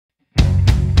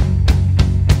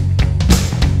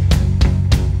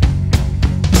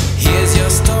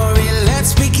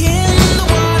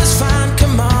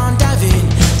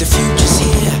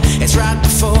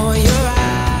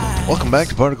Welcome back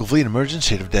to Particle Fleet Emergence,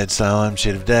 ShadeOfDead style. I'm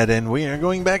ShadeOfDead, and we are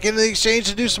going back into the exchange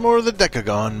to do some more of the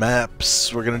Decagon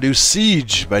maps. We're going to do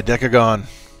Siege by Decagon.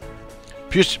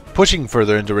 Pushing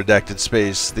further into Redacted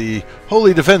Space, the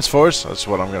Holy Defense Force, that's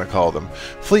what I'm going to call them,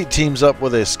 fleet teams up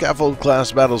with a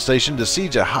Scaffold-class battle station to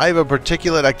siege a hive of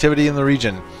particulate activity in the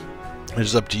region. It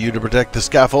is up to you to protect the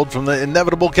scaffold from the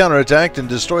inevitable counterattack and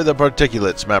destroy the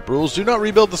particulates. Map rules: do not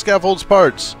rebuild the scaffold's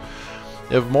parts.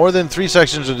 If more than 3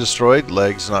 sections are destroyed,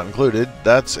 legs not included,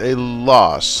 that's a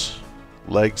loss.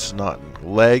 Legs not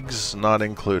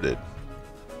included.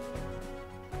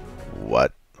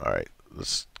 What? Alright,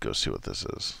 let's go see what this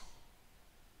is.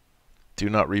 Do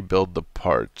not rebuild the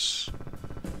parts.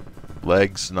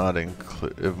 Legs not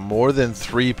included. If more than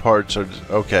 3 parts are...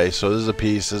 Okay, so this is a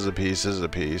piece, this is a piece, this is a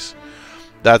piece.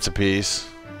 That's a piece.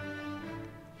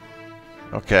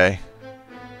 Okay.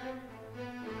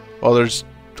 Well, there's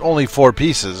only 4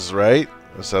 pieces, right?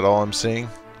 Is that all I'm seeing?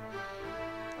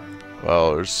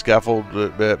 Well, there's scaffold,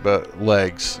 but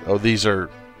legs. Oh, these are...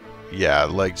 Yeah,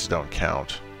 legs don't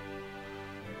count.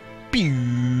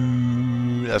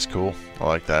 Pew! That's cool. I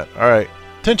like that. Alright.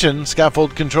 Attention,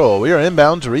 scaffold control. We are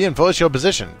inbound to reinforce your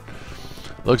position.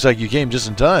 Looks like you came just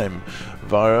in time.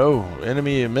 Varro,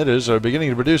 enemy emitters are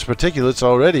beginning to produce particulates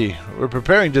already. We're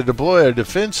preparing to deploy our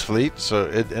defense fleet,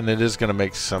 and it is going to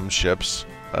make some ships.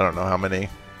 I don't know how many.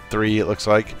 3, it looks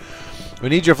like. We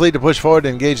need your fleet to push forward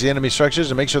and engage the enemy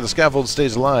structures and make sure the scaffold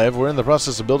stays alive. We're in the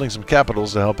process of building some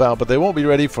capitals to help out, but they won't be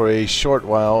ready for a short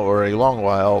while or a long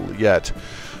while yet.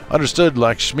 Understood,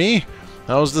 Lakshmi.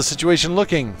 How's the situation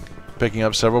looking? Picking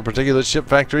up several particulate ship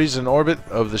factories in orbit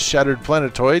of the shattered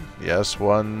planetoid. Yes,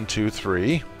 1, 2,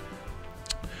 3.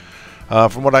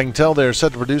 From what I can tell, they are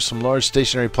set to produce some large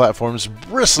stationary platforms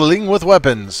bristling with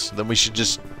weapons. Then we should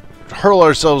just hurl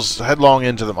ourselves headlong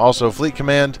into them. Also, Fleet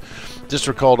Command just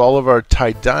recalled all of our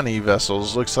Tidani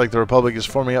vessels. Looks like the Republic is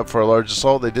forming up for a large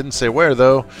assault. They didn't say where,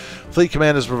 though. Fleet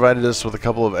Command has provided us with a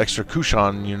couple of extra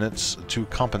Kushan units to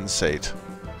compensate.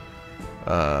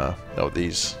 No,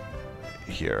 these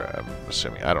here, I'm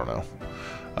assuming. I don't know.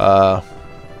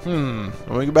 When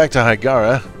we go back to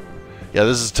Hygara, yeah,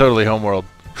 this is totally homeworld.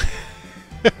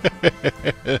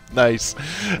 Nice.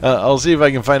 I'll see if I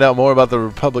can find out more about the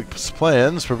Republic's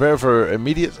plans. Prepare for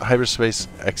immediate hyperspace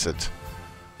exit.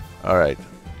 Alright.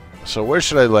 So where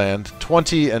should I land?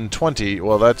 20 and 20.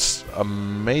 Well, that's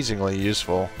amazingly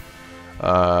useful.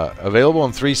 Available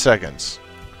in 3 seconds.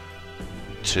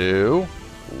 2,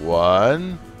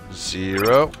 1,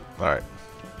 0. Alright.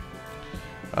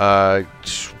 How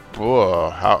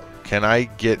can I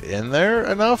get in there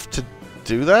enough to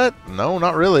do that? No,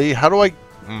 not really. How do I...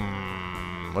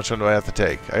 which one do I have to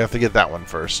take? I have to get that one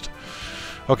first.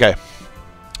 Okay.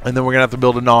 And then we're going to have to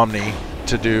build an Omni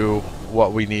to do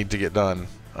what we need to get done.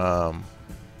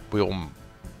 We'll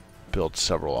build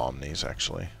several Omnis,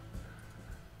 actually,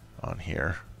 on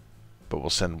here. But we'll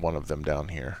send one of them down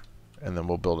here. And then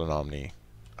we'll build an Omni.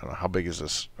 I don't know. How big is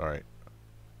this? Alright.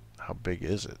 How big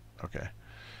is it? Okay.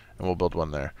 And we'll build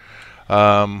one there.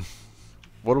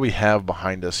 What do we have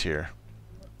behind us here?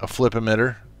 A flip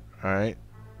emitter. Alright.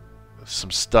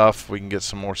 Some stuff. We can get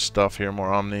some more stuff here.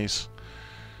 More Omnis.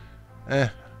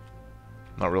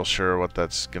 Not real sure what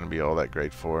that's going to be all that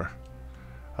great for.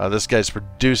 This guy's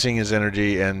producing his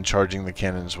energy and charging the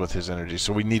cannons with his energy.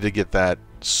 So we need to get that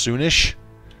soonish.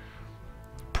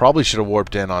 Probably should have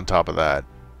warped in on top of that.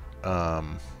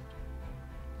 To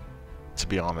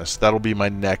be honest. That'll be my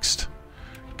next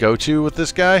go-to with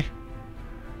this guy.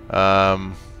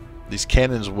 These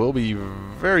cannons will be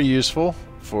very useful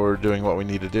for doing what we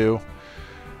need to do.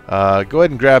 Go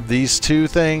ahead and grab these 2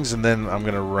 things, and then I'm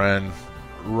going to run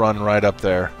right up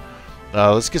there.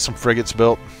 Let's get some frigates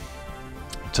built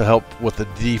to help with the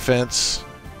defense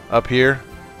up here.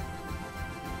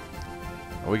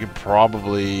 We could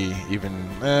probably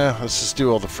even... let's just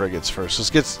do all the frigates first.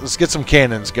 Let's get some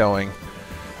cannons going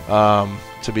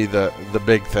to be the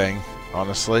big thing,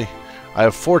 honestly. I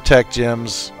have 4 tech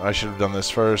gems. I should have done this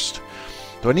first.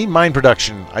 Do I need mine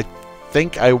production? I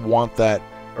think I want that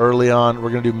early on. We're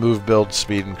going to do move, build,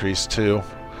 speed increase too.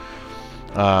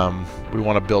 We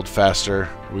want to build faster.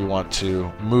 We want to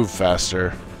move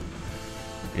faster.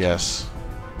 Yes.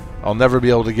 I'll never be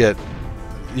able to get...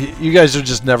 You guys are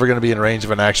just never going to be in range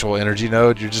of an actual energy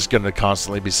node. You're just going to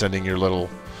constantly be sending your little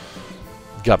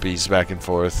guppies back and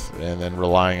forth and then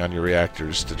relying on your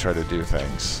reactors to try to do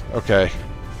things. Okay.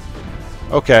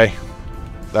 Okay.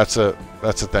 That's a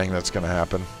thing that's going to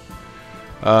happen.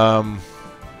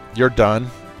 You're done.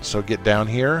 So get down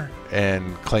here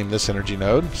and claim this energy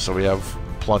node so we have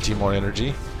plenty more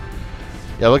energy.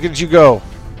 Yeah, look at you go.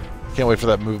 Can't wait for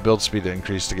that move build speed to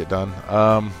increase to get done.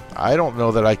 I don't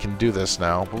know that I can do this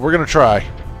now, but we're gonna try.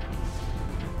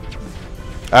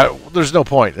 There's no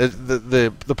point.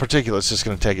 The particulate's just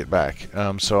gonna take it back.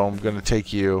 So I'm gonna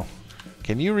take you.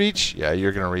 Can you reach? Yeah,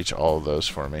 you're gonna reach all of those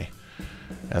for me.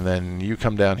 And then you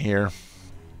come down here.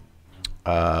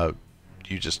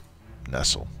 You just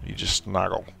nestle. You just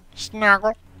snuggle.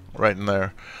 Snuggle. Right in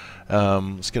there.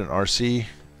 Let's get an RC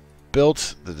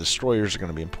built. The destroyers are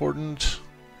going to be important.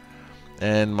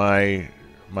 And my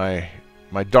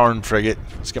darn frigate.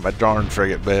 Let's get my darn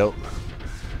frigate built.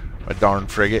 My darn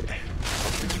frigate.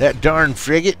 That darn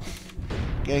frigate.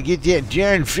 Gotta get that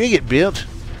darn frigate built.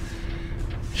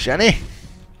 Shani,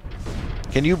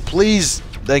 can you please?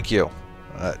 Thank you.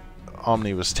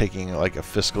 Omni was taking like a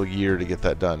fiscal year to get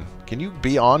that done. Can you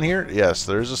be on here? Yes,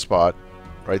 there's a spot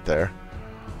right there.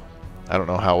 I don't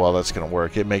know how well that's going to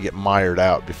work. It may get mired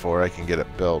out before I can get it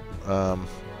built.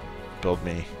 Build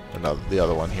me the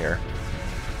other one here.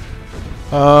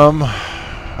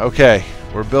 Okay,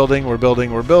 we're building.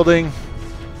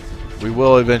 We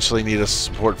will eventually need a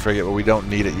support frigate, but we don't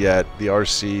need it yet. The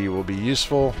RC will be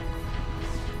useful.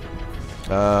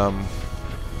 Come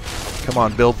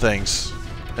on, build things.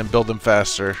 And build them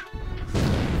faster.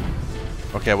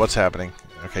 Okay, what's happening?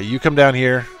 Okay, you come down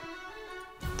here.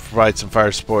 Provide some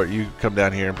fire support. You come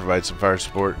down here and provide some fire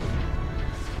support.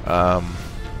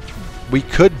 We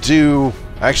could do...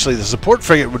 Actually, the support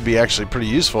frigate would be actually pretty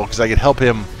useful because I could help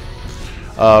him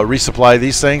resupply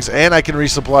these things, and I can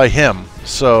resupply him.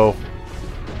 So,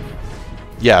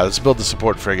 yeah, let's build the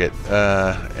support frigate.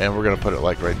 And we're going to put it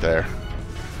like right there.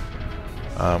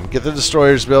 Get the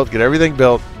destroyers built, get everything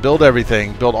built, build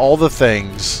everything, build all the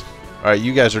things. Alright,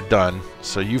 you guys are done.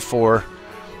 So you four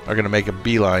are going to make a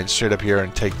beeline straight up here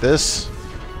and take this.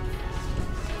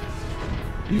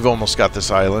 You've almost got this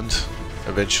island.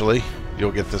 Eventually,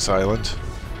 you'll get this island.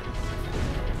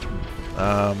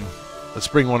 Let's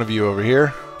bring one of you over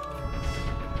here.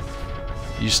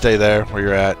 You stay there where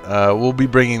you're at. We'll be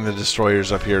bringing the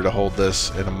destroyers up here to hold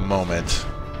this in a moment.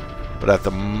 But at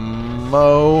the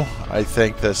I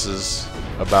think this is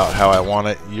about how I want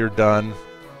it. You're done.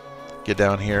 Get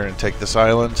down here and take this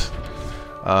island.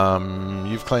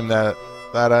 You've claimed that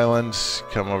island.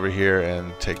 Come over here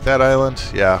and take that island.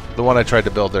 Yeah, the one I tried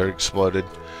to build there exploded.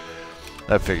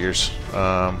 That figures.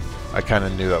 I kind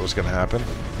of knew that was going to happen.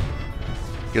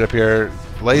 Get up here.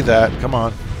 Lay that. Come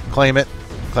on. Claim it.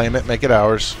 Claim it. Make it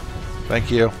ours. Thank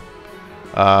you.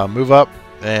 Move up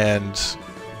and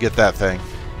get that thing.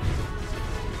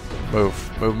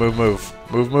 Move. Move, move, move.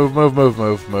 Move, move, move, move,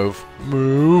 move, move.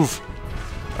 Move.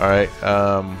 Alright,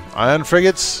 ion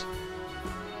frigates.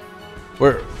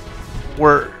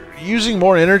 We're using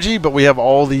more energy, but we have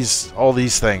all these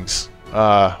things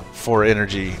for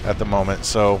energy at the moment.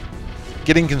 So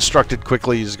getting constructed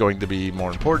quickly is going to be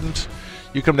more important.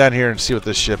 You come down here and see what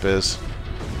this ship is.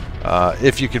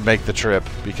 If you can make the trip,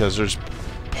 because there's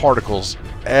particles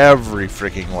every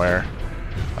freaking where.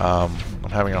 I'm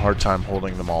having a hard time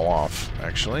holding them all off,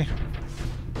 actually.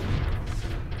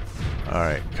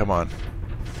 Alright, come on.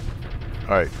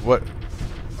 Alright, what?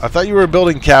 I thought you were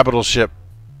building capital ship.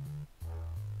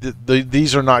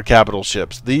 These are not capital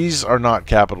ships. These are not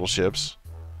capital ships.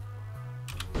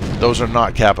 Those are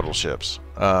not capital ships.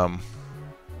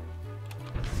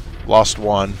 Lost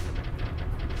one.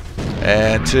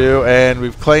 And two, and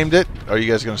we've claimed it. Are you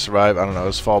guys going to survive? I don't know.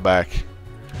 Let's fall back.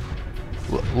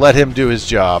 Let him do his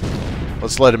job.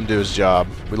 Let's let him do his job.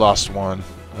 We lost one.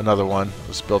 Another one.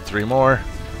 Let's build 3 more.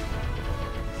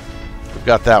 We've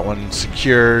got that one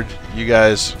secured. You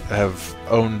guys have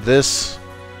owned this.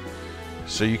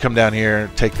 So you come down here,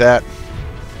 take that.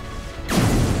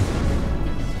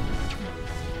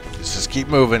 Just keep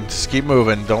moving. Just keep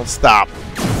moving. Don't stop.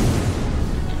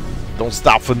 Don't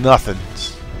stop for nothing.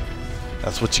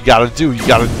 That's what you gotta do. You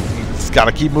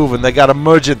gotta keep moving. They got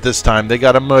Emergent this time. They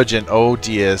got Emergent. Oh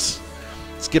dears.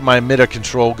 Let's get my emitter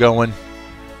control going.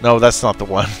 No, that's not the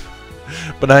one.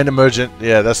 Benign Emergent.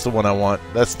 Yeah, that's the one I want.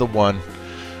 That's the one.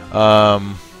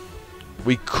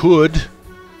 We could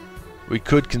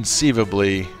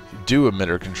conceivably do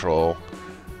emitter control.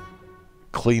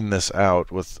 Clean this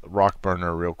out with rock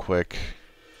burner real quick.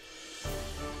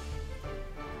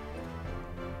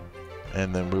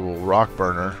 And then we will rock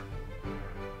burner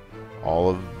all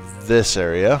of this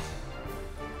area.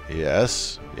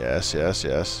 Yes, yes, yes,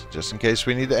 yes. Just in case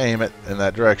we need to aim it in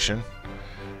that direction.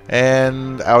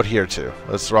 And out here too.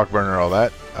 Let's rock burner all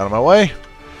that out of my way.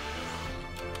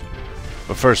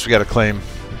 But first we got to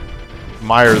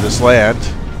mire this land.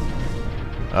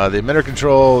 The emitter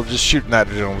control, just shoot in that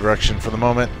general direction for the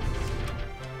moment.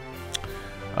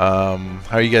 How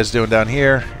are you guys doing down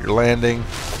here? You're landing.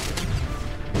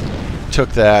 took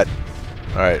that.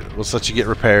 Alright, let's let you get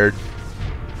repaired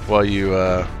while you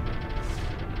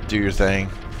do your thing.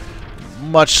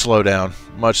 Much slowdown.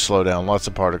 Much slowdown. Lots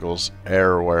of particles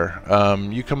everywhere.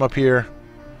 You come up here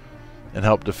and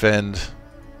help defend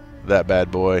that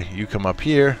bad boy. You come up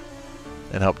here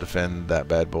and help defend that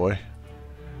bad boy.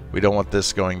 We don't want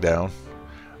this going down.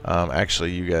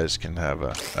 Actually, you guys can have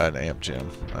an amp gem.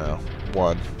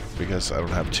 One, because I don't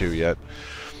have two yet.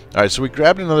 Alright, so we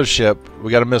grabbed another ship.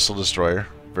 We got a missile destroyer.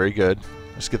 Very good.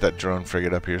 Let's get that drone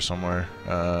frigate up here somewhere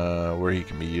where he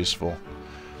can be useful.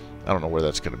 I don't know where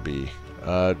that's going to be.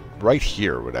 Right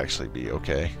here would actually be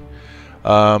okay.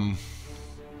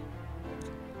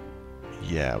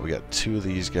 Yeah, we got two of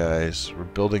these guys. We're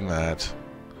building that.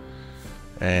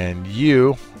 And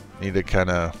you need to kind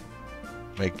of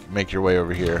make your way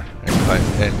over here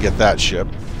and get that ship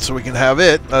so we can have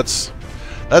it. That's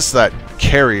that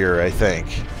carrier, I think.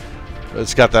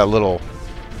 It's got that little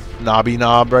knobby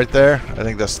knob right there. I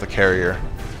think that's the carrier.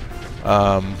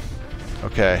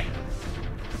 Okay.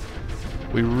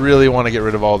 We really want to get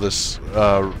rid of all this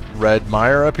red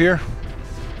mire up here.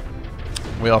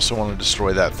 We also want to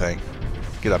destroy that thing.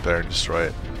 Get up there and destroy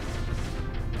it.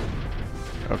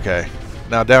 Okay.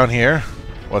 Now down here,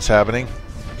 what's happening?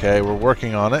 Okay, we're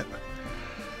working on it.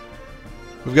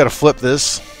 We've got to flip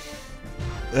this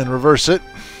and reverse it.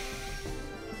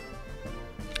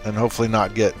 And hopefully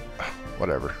not get...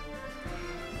 whatever.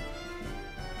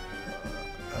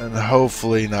 And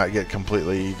hopefully not get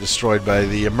completely destroyed by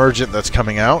the emergent that's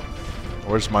coming out.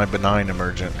 Where's my benign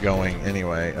emergent going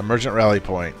anyway? Emergent rally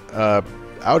point.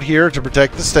 Out here to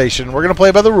protect the station. We're going to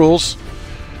play by the rules.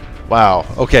 Wow.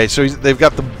 Okay, so they've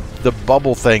got the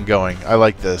bubble thing going. I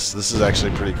like this. This is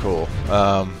actually pretty cool.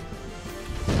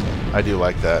 I do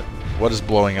like that. What is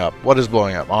blowing up? What is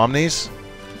blowing up? Omnis?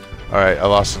 Alright, I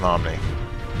lost an Omni.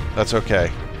 That's okay.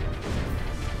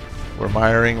 We're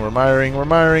miring, we're miring, we're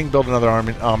miring. Build another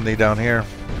Omni down here.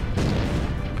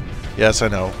 Yes, I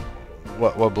know.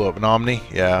 What blew up? An Omni?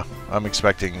 Yeah, I'm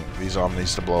expecting these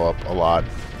Omnis to blow up a lot.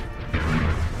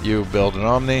 You build an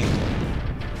Omni.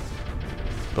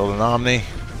 Build an Omni.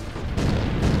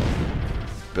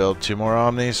 Build two more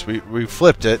Omnis. We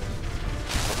flipped it.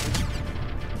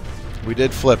 We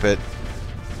did flip it.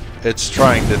 It's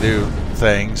trying to do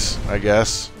things, I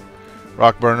guess.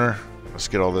 Rock burner. Let's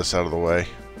get all this out of the way.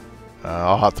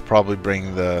 I'll have to probably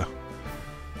bring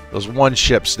those one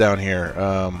ships down here.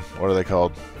 What are they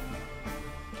called?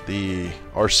 The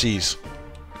RCs.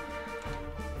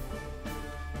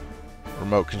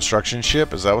 Remote construction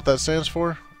ship. Is that what that stands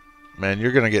for? Man,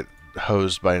 you're gonna get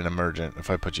hosed by an emergent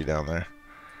if I put you down there.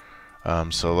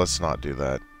 So let's not do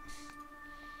that.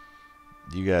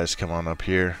 You guys come on up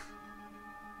here.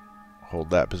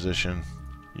 Hold that position.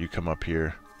 You come up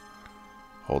here.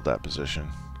 Hold that position.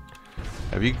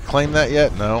 Have you claimed that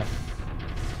yet? No.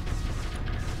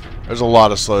 There's a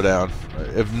lot of slowdown.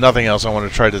 If nothing else, I want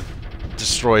to try to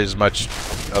destroy as much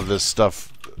of this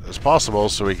stuff as possible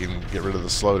so we can get rid of the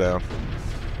slowdown.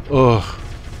 Ugh.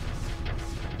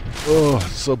 Oh,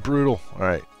 it's so brutal.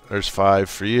 Alright, there's 5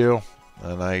 for you.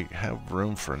 And I have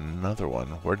room for another one.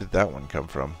 Where did that one come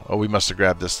from? Oh, we must have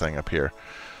grabbed this thing up here.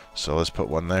 So let's put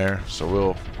one there.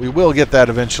 So we will get that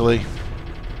eventually.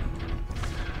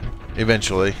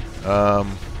 Eventually.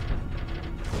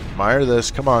 Mire this.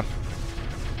 Come on.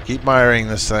 Keep miring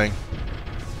this thing.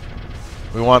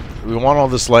 We want all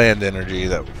this land energy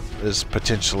that is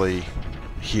potentially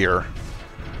here.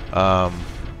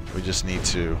 We just need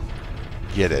to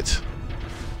get it.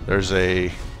 There's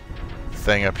a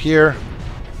thing up here.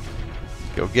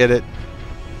 Go get it.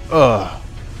 Ugh.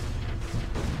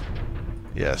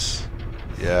 Yes.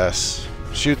 Yes.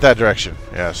 Shoot that direction.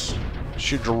 Yes.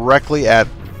 Shoot directly at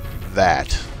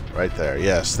that. Right there.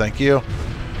 Yes. Thank you.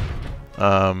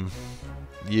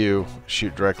 You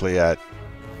shoot directly at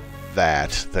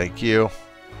that. Thank you.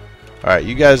 Alright,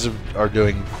 you guys are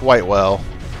doing quite well.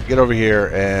 Get over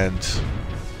here and...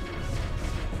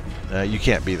 you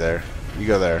can't be there. You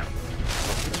go there.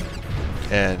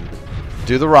 And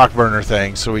do the rock burner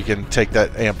thing so we can take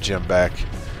that amp gem back.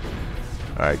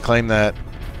 Alright, claim that.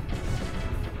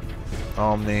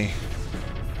 Omni.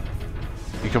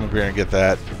 You come over here and get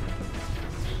that.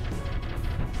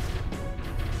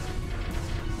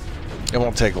 It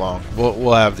won't take long.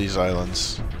 We'll have these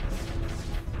islands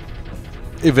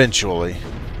eventually.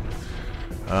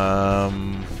 We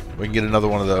can get another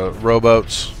one of the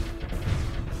rowboats,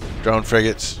 drone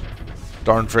frigates,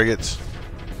 darn frigates.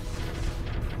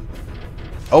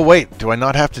 Oh wait, do I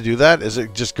not have to do that? Is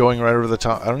it just going right over the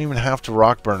top? I don't even have to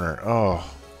rock burner. Oh.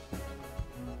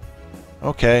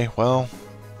 Okay, well,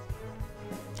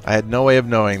 I had no way of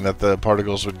knowing that the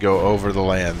particles would go over the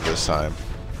land this time.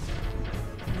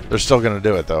 They're still going to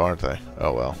do it, though, aren't they?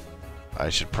 Oh, well. I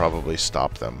should probably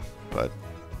stop them, but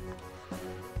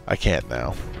I can't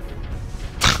now.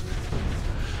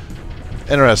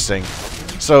 Interesting.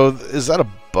 So, is that a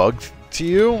bug to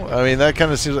you? I mean, that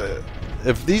kind of seems like...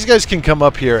 If these guys can come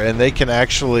up here and they can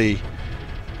actually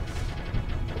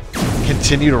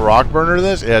continue to rock burner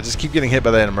this... Yeah, just keep getting hit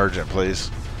by that emergent, please.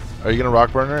 Are you going to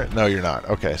rock burner it? No, you're not.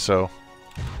 Okay, so...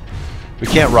 We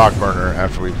can't rock burner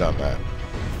after we've done that.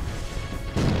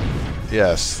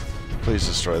 Yes. Please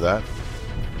destroy that.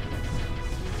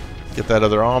 Get that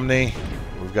other Omni.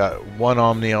 We've got one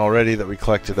Omni already that we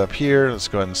collected up here. Let's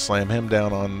go ahead and slam him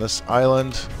down on this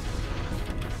island.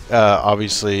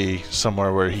 Obviously,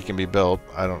 somewhere where he can be built.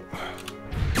 I don't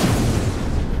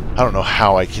know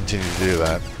how I continue to do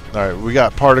that. All right, we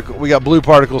got blue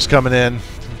particles coming in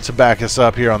to back us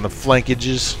up here on the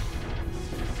flankages,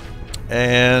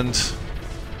 and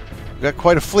we got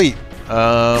quite a fleet.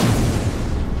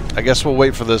 I guess we'll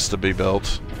wait for this to be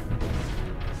built,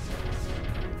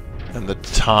 and the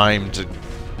time to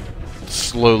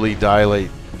slowly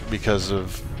dilate because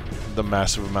of the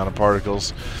massive amount of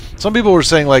particles. Some people were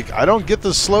saying, like, I don't get the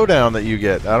slowdown that you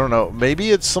get. I don't know.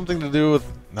 Maybe it's something to do with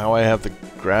how I have the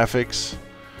graphics.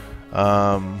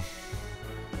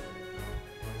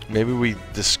 Maybe we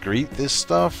discrete this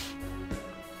stuff.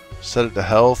 Set it to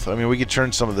health. I mean, we could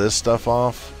turn some of this stuff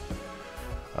off.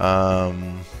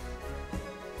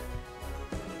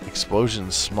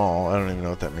 Explosion's small. I don't even know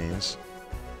what that means.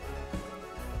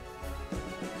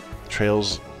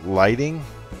 Trails lighting?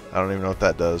 I don't even know what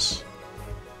that does.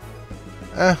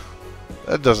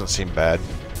 That doesn't seem bad.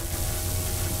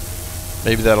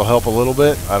 Maybe that'll help a little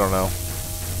bit. I don't know.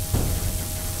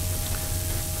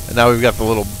 And now we've got the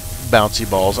little bouncy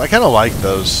balls. I kind of like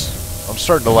those. I'm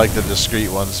starting to like the discrete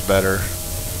ones better.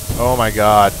 Oh my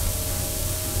god.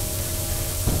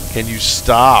 Can you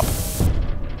stop?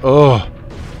 Ugh.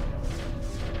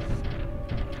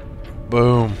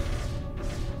 Boom.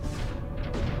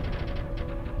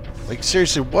 Like,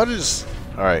 seriously, what is...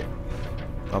 Alright.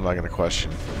 I'm not going to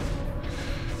question.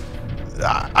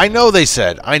 I know they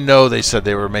said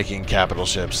they were making capital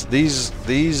ships.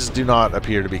 These do not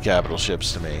appear to be capital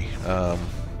ships to me.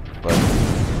 But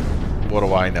what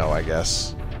do I know, I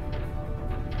guess?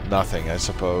 Nothing, I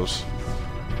suppose.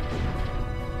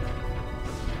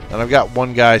 And I've got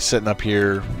one guy sitting up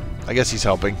here. I guess he's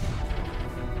helping.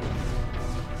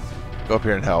 Go up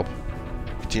here and help.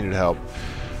 Continue to help.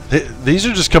 These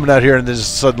are just coming out here and then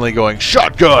just suddenly going,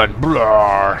 shotgun!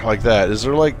 Blah, like that. Is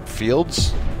there, like,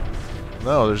 fields?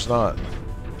 No, there's not.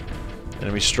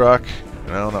 Enemy struck?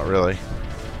 No, not really.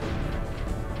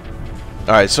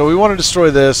 Alright, so we want to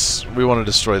destroy this. We want to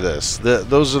destroy this.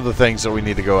 Those are the things that we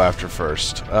need to go after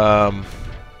first. So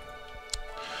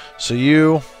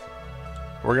you...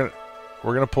 We're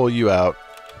gonna pull you out,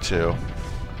 too.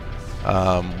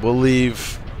 We'll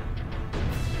leave...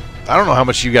 I don't know how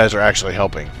much you guys are actually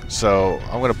helping, so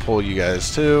I'm going to pull you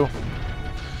guys too.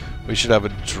 We should have a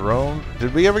drone.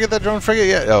 Did we ever get that drone frigate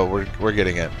yet? Oh, we're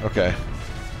getting it. Okay.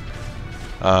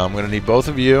 I'm going to need both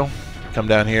of you. Come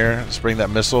down here. Let's bring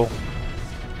that missile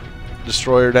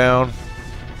destroyer down.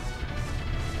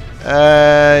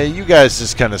 You guys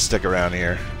just kind of stick around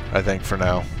here, I think, for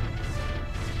now.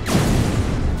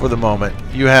 For the moment.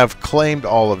 You have claimed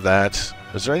all of that.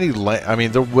 Is there any land? I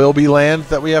mean, there will be land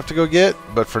that we have to go get,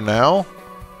 but for now,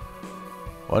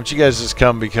 why don't you guys just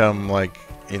become, like,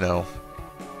 you know,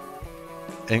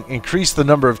 increase the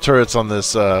number of turrets on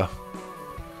this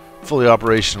fully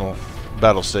operational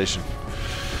battle station.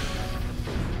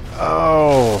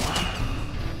 Oh.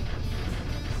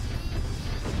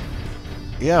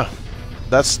 Yeah,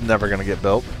 that's never going to get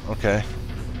built. Okay.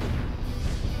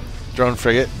 Drone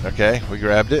frigate. Okay, we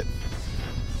grabbed it.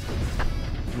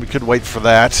 We could wait for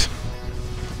that.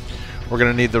 We're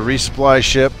going to need the resupply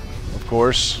ship, of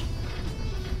course.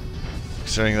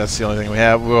 Considering that's the only thing we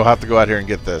have, we'll have to go out here and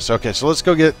get this. Okay, so let's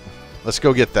go get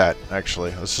that,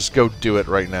 actually. Let's just go do it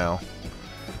right now.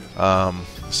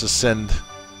 Let's just send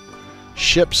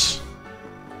ships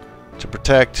to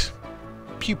protect.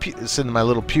 Send my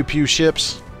little pew-pew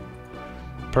ships.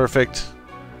 Perfect.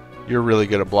 You're really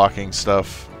good at blocking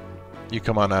stuff. You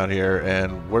come on out here,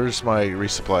 and where's my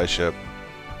resupply ship?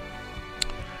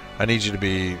 I need you to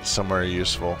be somewhere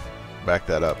useful. Back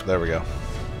that up. There we go.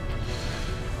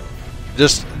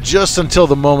 Just until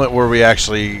the moment where we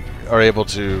actually are able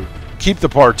to keep the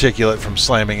particulate from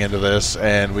slamming into this,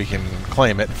 and we can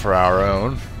claim it for our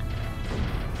own.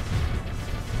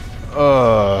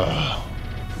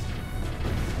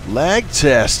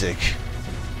 Lagtastic.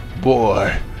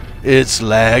 Boy, It's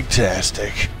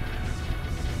lagtastic.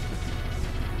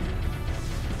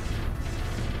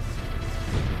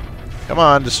 Come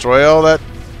on, destroy all that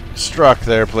struck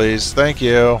there, please. Thank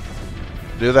you.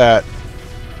 Do that.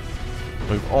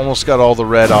 We've almost got all the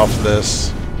red off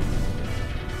this.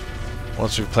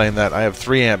 Once we've claimed that, I have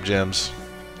 3 amp gems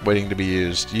waiting to be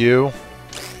used. You.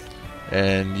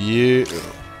 And you.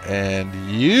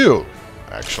 And you.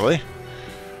 Actually.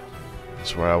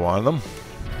 That's where I wanted them.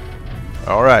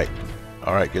 Alright.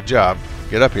 Alright, good job.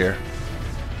 Get up here.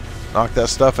 Knock that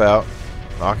stuff out.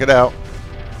 Knock it out.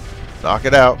 Knock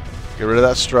it out. Get rid of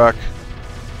that struck.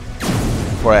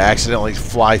 Before I accidentally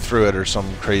fly through it or some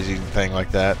crazy thing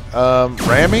like that.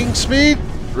 Ramming speed?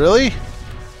 Really?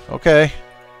 Okay.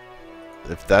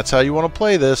 If that's how you want to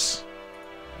play this.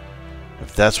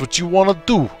 If that's what you want to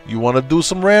do. You want to do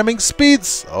some ramming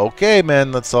speeds? Okay,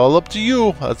 man. That's all up to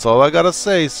you. That's all I gotta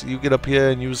say. So you get up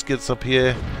here and you gets up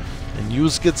here. And you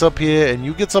gets up here and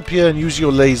you gets up here and use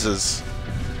your lasers.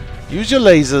 Use your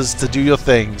lasers to do your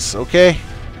things, okay?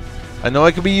 I know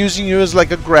I could be using you as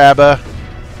like a grabber,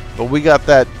 but we got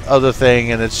that other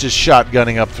thing and it's just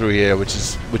shotgunning up through here, which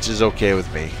is okay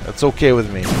with me. That's okay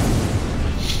with me.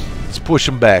 Let's push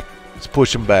him back. Let's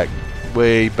push him back.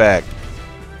 Way back.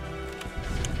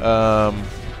 Yeah,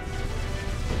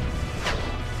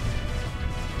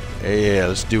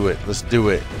 let's do it. Let's do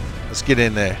it. Let's get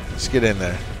in there. Let's get in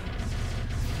there.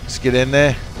 Let's get in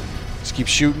there. Let's keep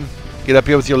shooting. Get up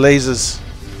here with your lasers.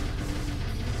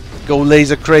 Go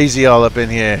laser crazy all up in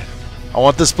here. I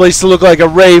want this place to look like a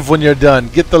rave when you're done.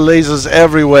 Get the lasers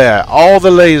everywhere. All the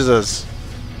lasers.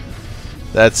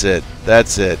 That's it.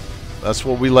 That's it. That's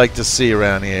what we like to see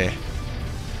around here.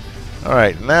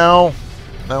 Alright, now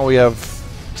we have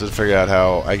to figure out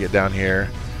how I get down here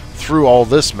through all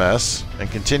this mess and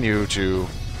continue to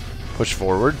push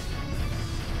forward,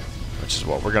 which is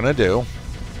what we're going to do.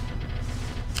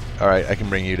 Alright, I can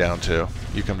bring you down too.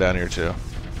 You come down here too.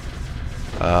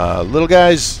 Little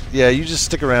guys, yeah, you just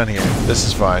stick around here. This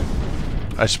is fine.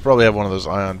 I should probably have one of those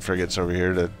ion frigates over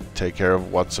here to take care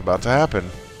of what's about to happen.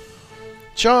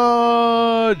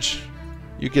 Charge!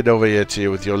 You get over here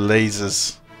too with your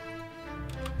lasers.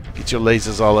 Get your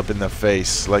lasers all up in the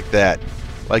face. Like that.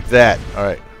 Like that.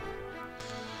 Alright.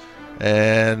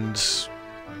 And...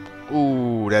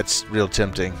 ooh, that's real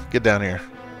tempting. Get down here.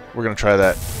 We're going to try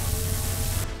that.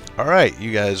 Alright,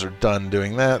 you guys are done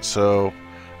doing that, so...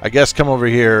 I guess come over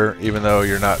here, even though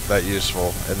you're not that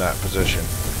useful in that position.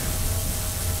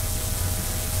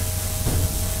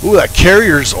 Ooh, that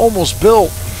carrier's almost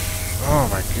built. Oh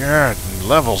my god, the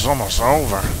level's almost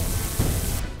over.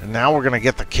 And now we're gonna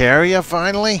get the carrier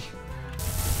finally?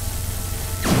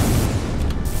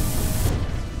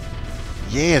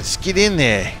 Yeah, let's get in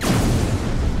there.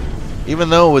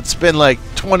 Even though it's been like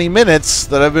 20 minutes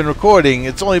that I've been recording,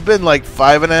 it's only been like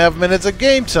 5.5 minutes of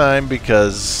game time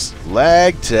because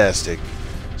lagtastic.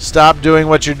 Stop doing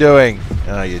what you're doing.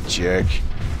 Oh, you jerk.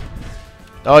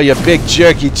 Oh, you big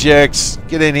jerky jerks.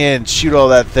 Get in here and shoot all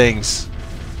that things.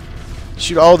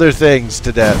 Shoot all their things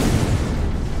to death.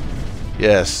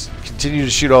 Yes. Continue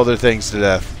to shoot all their things to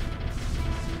death.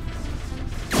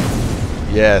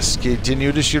 Yes.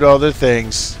 Continue to shoot all their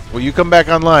things. Will you come back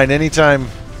online anytime,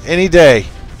 any day?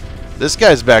 This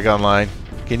guy's back online.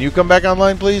 Can you come back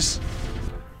online, please?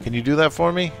 Can you do that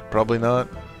for me? Probably not.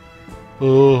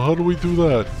 How do we do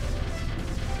that?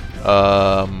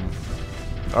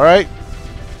 Alright.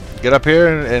 Get up here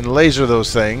and laser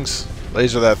those things.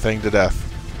 Laser that thing to death.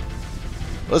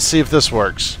 Let's see if this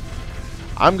works.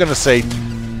 I'm gonna say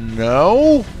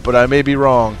no, but I may be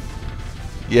wrong.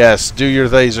 Yes, do your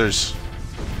lasers.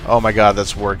 Oh my god,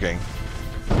 that's working.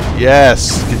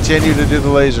 Yes, continue to do the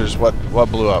lasers.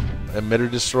 What blew up? Emitter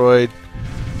destroyed.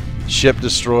 Ship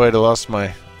destroyed. I lost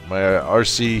my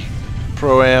RC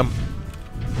Pro-Am.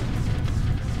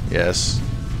 Yes.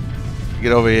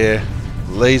 Get over here.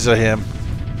 Laser him.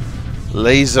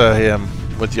 Laser him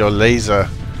with your laser.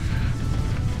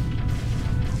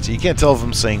 So you can't tell if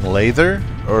I'm saying lather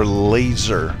or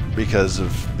laser because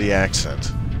of the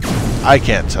accent. I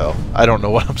can't tell. I don't know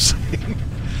what I'm saying.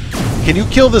 Can you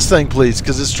kill this thing, please?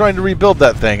 Because it's trying to rebuild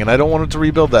that thing, and I don't want it to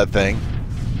rebuild that thing.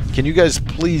 Can you guys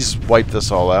please wipe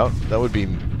this all out? That would be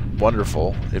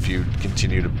wonderful if you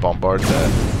continue to bombard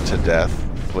that to death,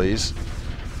 please.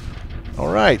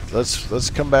 Alright, let's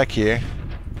come back here.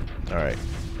 Alright.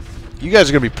 You guys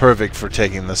are going to be perfect for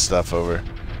taking this stuff over.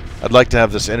 I'd like to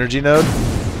have this energy node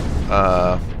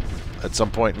at some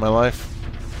point in my life.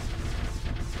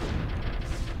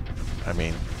 I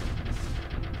mean,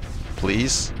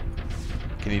 please?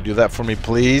 Can you do that for me,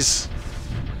 please?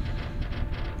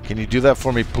 Can you do that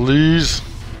for me, please?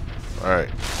 Alright.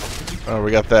 Oh, we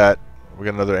got that. We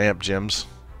got another amp gems.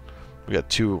 We got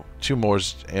two more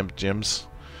amp gems.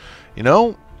 You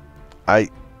know, I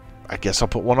guess I'll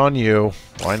put one on you.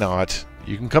 Why not?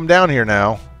 You can come down here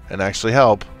now and actually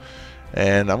help.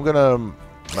 And I'm gonna...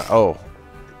 Oh.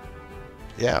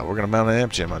 Yeah, we're gonna mount an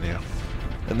amp gem on you.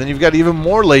 And then you've got even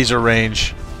more laser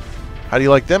range. How do you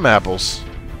like them apples?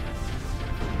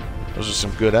 Those are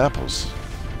some good apples.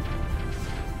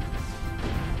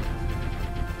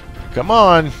 Come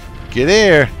on. Get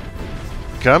here.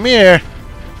 Come here.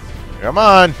 Come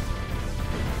on.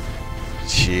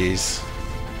 Jeez.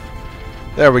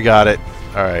 There, we got it.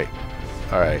 Alright.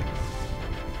 Alright.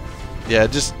 Yeah,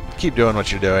 just keep doing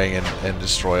what you're doing and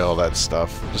destroy all that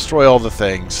stuff. Destroy all the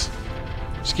things.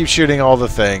 Just keep shooting all the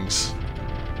things.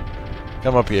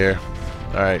 Come up here.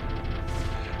 Alright.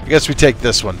 I guess we take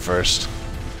this one first.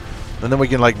 And then we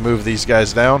can, like, move these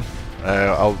guys down.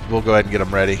 We'll go ahead and get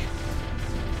them ready.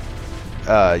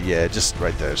 Yeah, just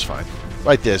right there is fine.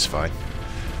 Right there is fine.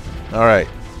 Alright.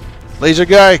 Laser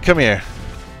guy, come here.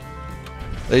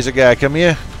 Laser guy, come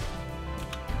here.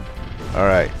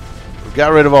 Alright. We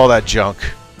got rid of all that junk.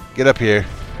 Get up here.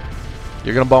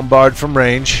 You're going to bombard from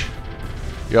range.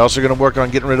 You're also going to work on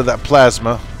getting rid of that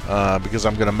plasma. Because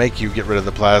I'm going to make you get rid of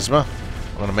the plasma.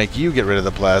 I'm going to make you get rid of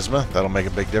the plasma. That'll make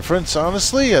a big difference,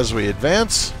 honestly, as we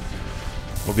advance.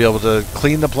 We'll be able to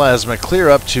clean the plasma clear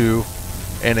up to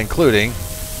and including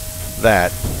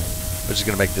that, which is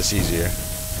going to make this easier.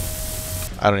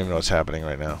 I don't even know what's happening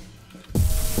right now.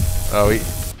 Oh,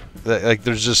 like,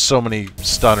 there's just so many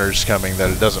stunners coming that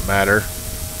it doesn't matter.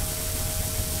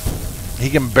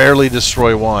 He can barely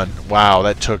destroy one. Wow,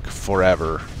 that took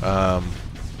forever.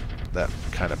 That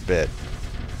kind of bit.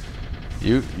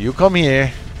 You come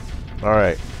here.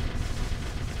 Alright.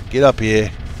 Get up here.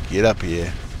 Get up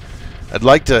here. I'd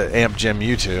like to amp gem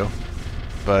you two,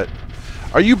 but...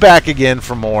 Are you back again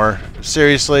for more?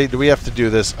 Seriously? Do we have to do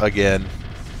this again?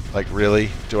 Like, really?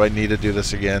 Do I need to do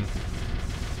this again?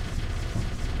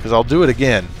 Because I'll do it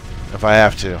again if I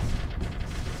have to.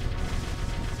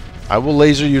 I will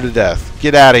laser you to death.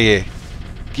 Get out of here.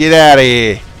 Get out of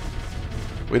here.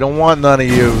 We don't want none of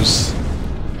yous.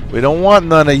 We don't want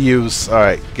none of yous.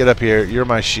 Alright, get up here. You're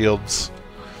my shields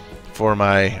for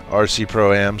my RC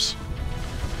Pro-Ams.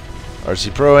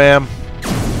 RC Pro-Am,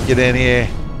 get in here.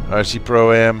 RC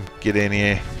Pro-Am, get in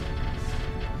here.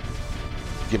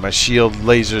 Get my shield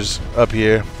lasers up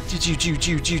here. Shoot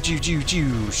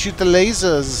the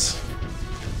lasers.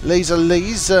 Laser,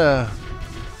 laser.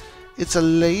 It's a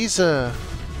laser.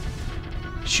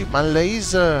 Shoot my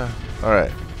laser.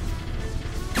 Alright.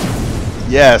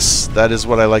 Yes, that is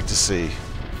what I like to see.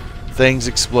 Things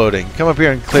exploding. Come up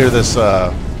here and clear this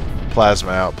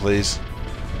plasma out, please.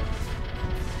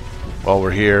 While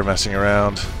we're here messing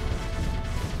around.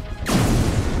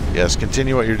 Yes,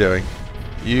 continue what you're doing.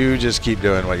 You just keep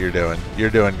doing what you're doing. You're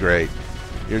doing great.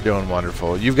 You're doing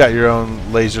wonderful. You've got your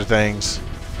own laser things.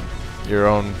 Your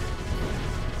own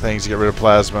things to get rid of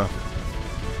plasma.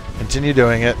 Continue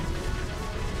doing it.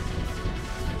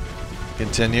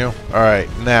 Continue. Alright,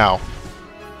 now.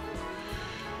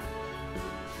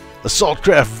 Assault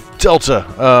Craft Delta.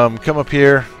 Come up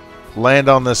here. Land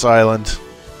on this island.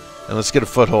 And let's get a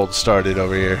foothold started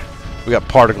over here. We got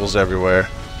particles everywhere.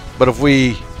 But if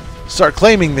we start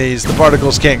claiming these, the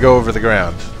particles can't go over the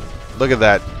ground. Look at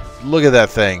that. Look at that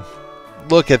thing.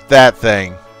 Look at that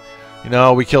thing. You know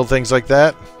how we kill things like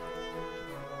that?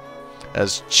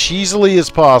 As cheesily as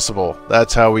possible.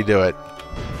 That's how we do it.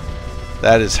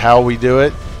 That is how we do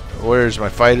it. Where's my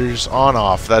fighters? On,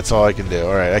 off. That's all I can do.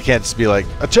 Alright, I can't just be like,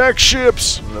 attack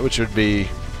ships! Which would be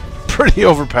pretty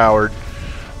overpowered,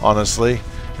 honestly,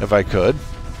 if I could.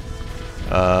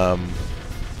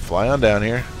 Fly on down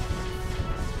here.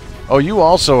 Oh, you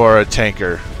also are a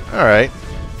tanker. Alright.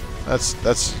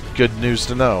 That's good news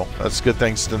to know. That's good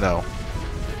things to know.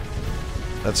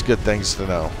 That's good things to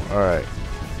know. Alright.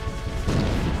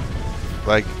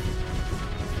 Like,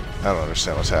 I don't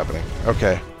understand what's happening.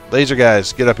 Okay. Laser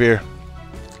guys, get up here.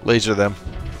 Laser them.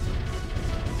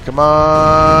 Come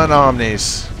on,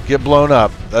 Omnis. Get blown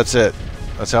up. That's it.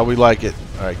 That's how we like it.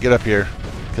 Alright, get up here.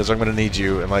 Because I'm going to need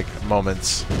you in, like,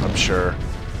 moments, I'm sure.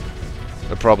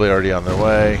 They're probably already on their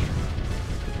way.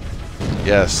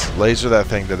 Yes, laser that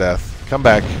thing to death. Come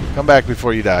back. Come back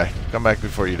before you die. Come back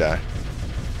before you die.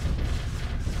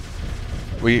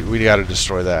 We got to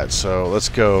destroy that. So let's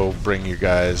go bring you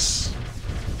guys.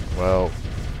 Well,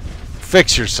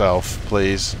 fix yourself,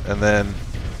 please. And then,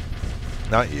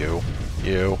 not you.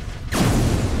 You.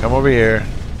 Come over here.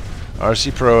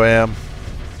 RC Pro-Am.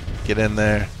 Get in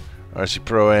there. RC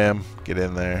Pro-Am. Get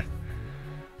in there.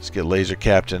 Let's get Laser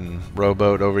Captain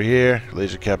Rowboat over here.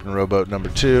 Laser Captain Rowboat number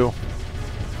 2.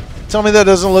 Tell me that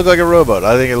doesn't look like a rowboat.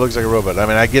 I think it looks like a rowboat. I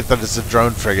mean, I get that it's a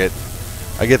drone frigate.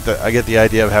 I get the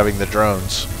idea of having the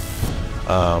drones.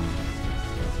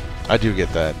 I do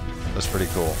get that. That's pretty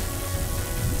cool.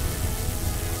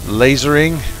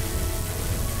 Lasering.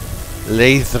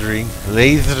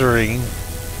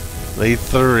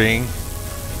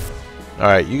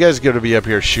 Alright, you guys got to be up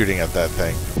here shooting at that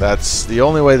thing. That's the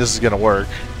only way this is going to work,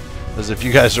 is if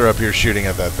you guys are up here shooting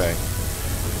at that thing.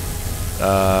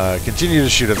 Continue to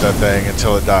shoot at that thing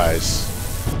until it dies.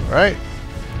 Right?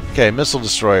 Okay, missile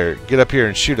destroyer. Get up here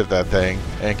and shoot at that thing,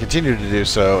 and continue to do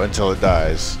so until it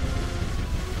dies.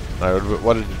 Alright,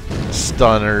 what are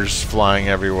stunners flying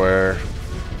everywhere?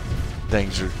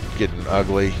 Things are getting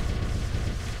ugly.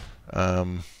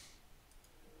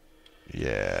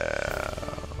 Yeah.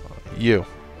 You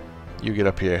get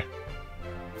up here.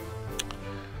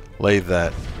 Lathe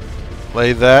that.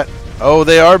 Lathe that. Oh,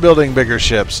 they are building bigger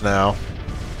ships now.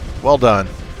 Well done.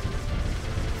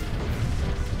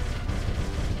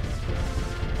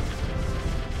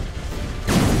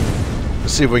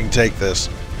 Let's see if we can take this.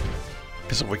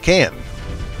 Because we can.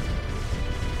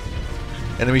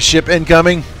 Enemy ship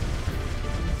incoming.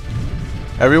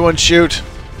 Everyone shoot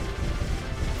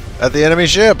at the enemy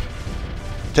ship.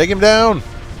 Take him down.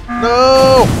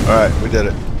 No! Alright, we did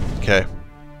it. Okay.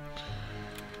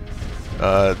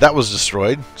 That was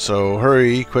destroyed, so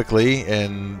hurry quickly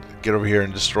and get over here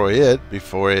and destroy it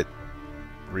before it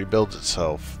rebuilds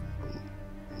itself.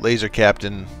 Laser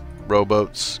Captain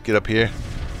rowboats, get up here.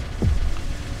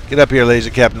 Get up here,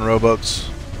 Laser Captain rowboats.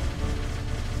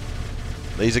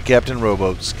 Laser Captain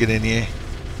rowboats, get in here.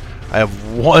 I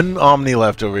have one Omni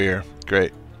left over here.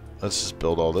 Great. Let's just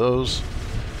build all those.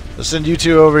 Let's send you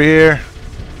two over here.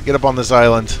 Get up on this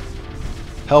island.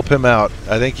 Help him out.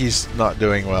 I think he's not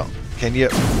doing well. Can you?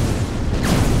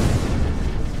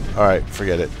 Alright,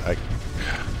 forget it.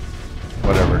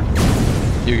 Whatever.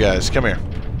 You guys, come here.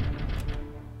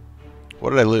 What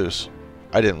did I lose?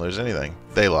 I didn't lose anything.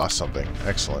 They lost something.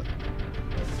 Excellent.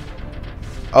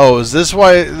 Oh, is this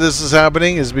why this is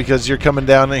happening? Is because you're coming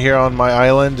down here on my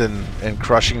island and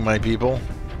crushing my people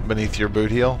beneath your boot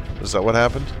heel? Is that what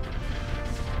happened?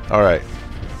 Alright.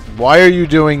 Why are you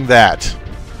doing that?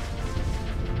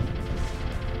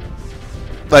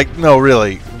 Like, no,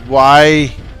 really.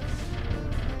 Why?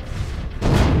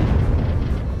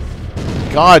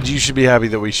 God, you should be happy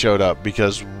that we showed up,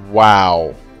 because,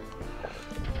 wow.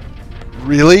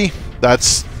 Really?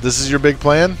 This is your big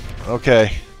plan?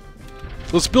 Okay.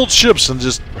 Let's build ships and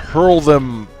just hurl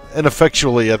them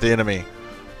ineffectually at the enemy.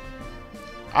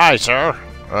 Aye, sir.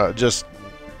 Just...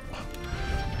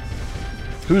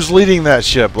 Who's leading that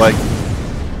ship? Like,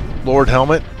 Lord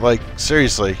Helmet? Like,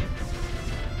 seriously.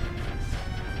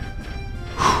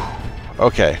 Whew.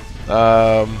 Okay.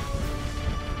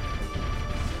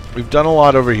 We've done a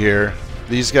lot over here.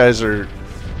 These guys are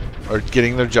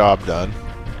getting their job done.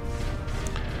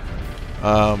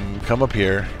 Come up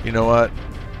here. You know what?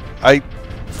 I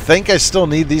think I still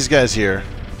need these guys here.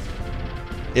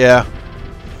 Yeah.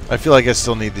 I feel like I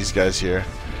still need these guys here.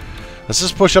 Let's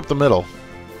just push up the middle.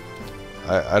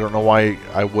 I don't know why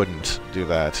I wouldn't do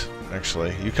that,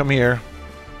 actually. You come here.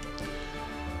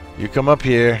 You come up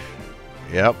here.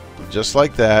 Yep, just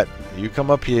like that. You come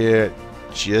up here.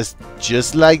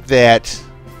 Just like that.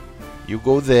 You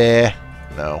go there.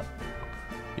 No.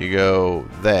 You go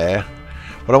there.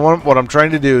 What I'm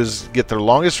trying to do is get their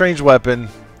longest range weapon,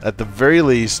 at the very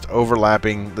least,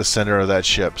 overlapping the center of that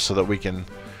ship, so that we can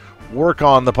work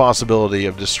on the possibility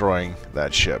of destroying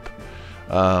that ship.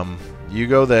 You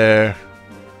go there.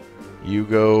 You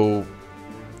go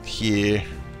here.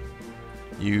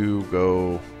 You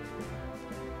go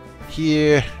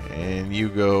here, and you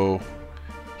go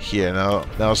here. Now,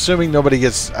 assuming nobody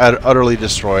gets utterly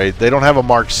destroyed, they don't have a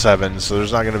Mark 7, so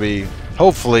there's not going to be,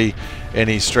 hopefully,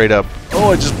 any straight up,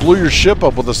 oh, I just blew your ship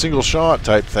up with a single shot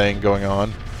type thing going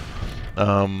on.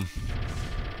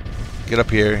 Get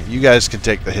up here. You guys can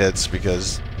take the hits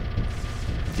because,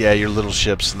 yeah, you're little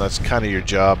ships, and that's kind of your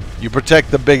job. You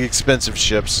protect the big, expensive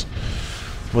ships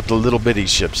with the little bitty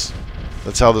ships.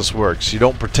 That's how this works. You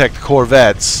don't protect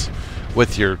corvettes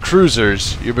with your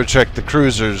cruisers. You protect the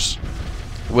cruisers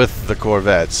with the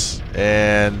corvettes.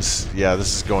 And, yeah,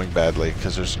 this is going badly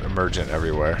because there's emergent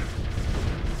everywhere.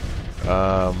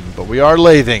 But we are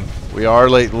lathing.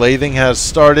 Lathing has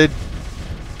started.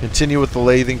 Continue with the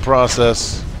lathing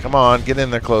process. Come on, get in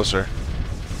there closer.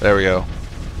 There we go.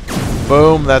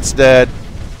 Boom, that's dead.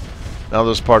 Now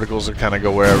those particles are kind of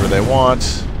go wherever they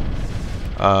want.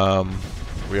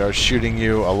 We are shooting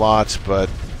you a lot, but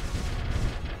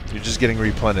you're just getting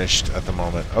replenished at the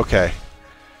moment. Okay.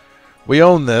 We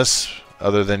own this.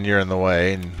 other than you're in the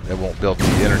way and it won't build the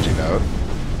energy node.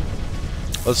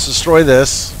 Let's destroy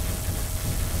this.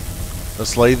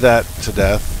 Let's lay that to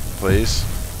death, please.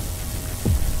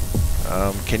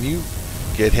 Can you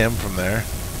get him from there?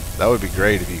 That would be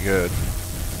great if you could.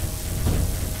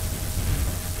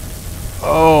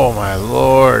 Oh my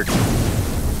lord.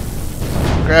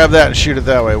 Grab that and shoot it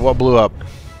that way. What blew up?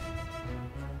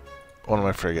 One of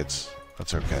my frigates.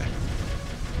 That's okay.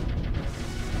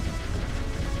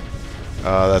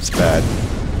 That's bad.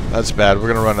 That's bad. We're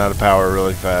gonna run out of power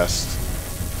really fast.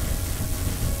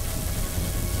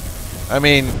 I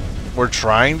mean, we're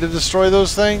trying to destroy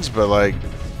those things, but like...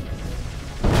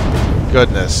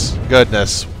 Goodness.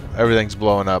 Goodness. Everything's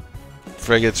blowing up.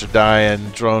 Frigates are dying.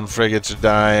 Drone frigates are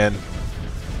dying.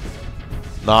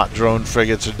 Not drone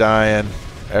frigates are dying.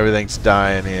 Everything's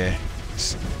dying here.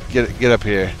 Just get up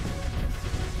here.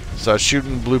 Start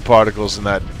shooting blue particles in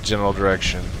that general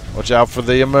direction. Watch out for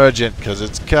the emergent, because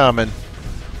it's coming.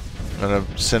 I'm going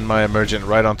to send my emergent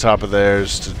right on top of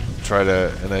theirs to try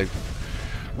to, in a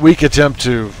weak attempt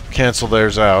to cancel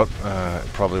theirs out.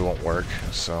 It probably won't work,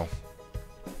 so.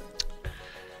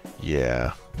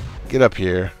 Yeah. Get up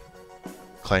here.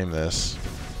 Claim this.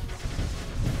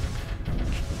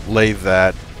 Lathe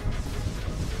that.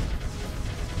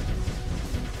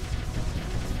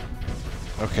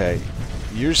 Okay.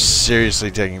 You're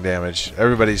seriously taking damage.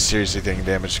 Everybody's seriously taking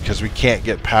damage because we can't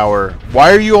get power.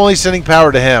 Why are you only sending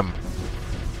power to him?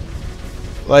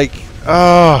 Like,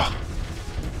 oh.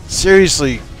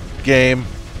 Seriously, game.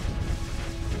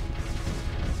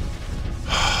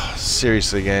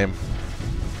 Seriously, game.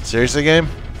 Seriously, game?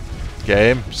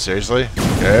 Game? Seriously?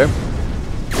 Game?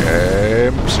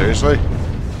 Game? Seriously?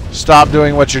 Stop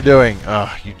doing what you're doing.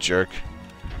 Oh, you jerk.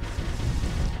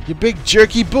 You big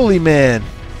jerky bully man.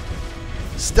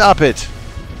 Stop it.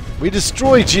 We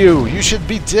destroyed you. You should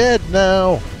be dead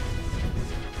now.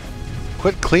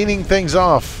 Quit cleaning things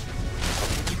off.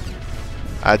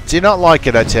 I do not like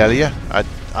it, I tell you.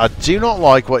 I do not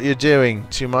like what you're doing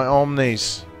to my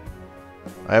omnis.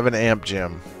 I have an amp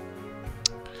gem.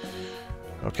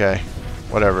 Okay.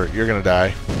 Whatever. You're gonna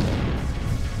die.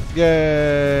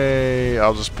 Yay!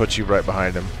 I'll just put you right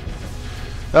behind him.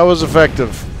 That was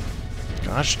effective.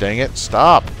 Gosh dang it.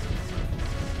 Stop.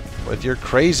 With your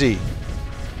crazy.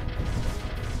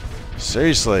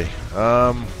 Seriously.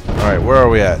 Alright, where are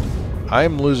we at?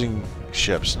 I'm losing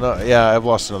ships. No, yeah, I've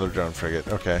lost another drone frigate.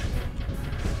 Okay.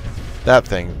 That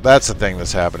thing. That's the thing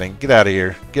that's happening. Get out of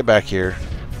here. Get back here.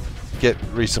 Get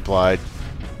resupplied.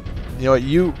 You know what?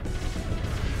 You...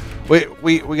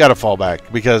 We gotta fall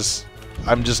back because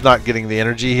I'm just not getting the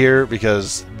energy here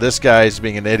because this guy's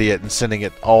being an idiot and sending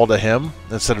it all to him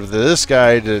instead of this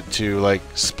guy to like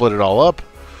split it all up,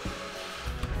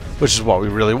 which is what we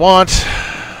really want.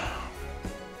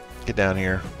 Get down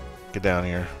here. Get down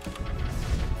here.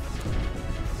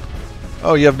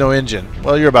 Oh, you have no engine.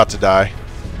 Well, you're about to die.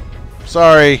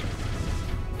 Sorry.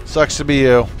 Sucks to be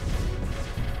you.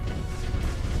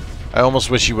 I almost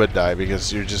wish you would die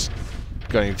because you're just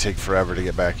going to take forever to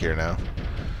get back here now.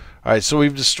 Alright, so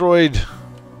we've destroyed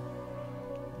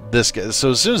this guy.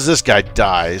 So as soon as this guy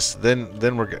dies,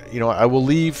 then we're... You know what? I will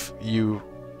leave you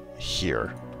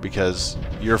here because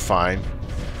you're fine.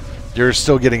 You're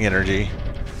still getting energy.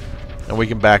 And we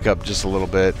can back up just a little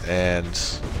bit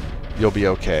and you'll be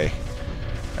okay.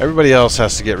 Everybody else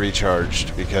has to get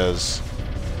recharged because...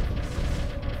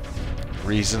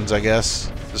 reasons, I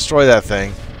guess. Destroy that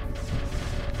thing.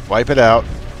 Wipe it out.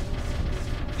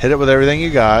 Hit it with everything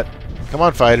you got. Come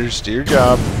on, fighters. Do your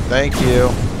job. Thank you.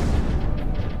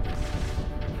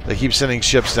 They keep sending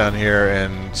ships down here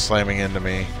and slamming into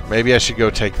me. Maybe I should go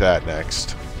take that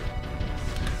next.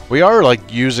 We are,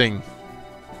 like, using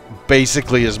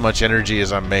basically as much energy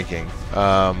as I'm making.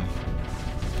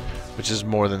 Which is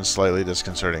more than slightly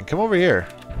disconcerting. Come over here.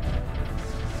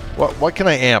 What can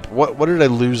I amp? What did I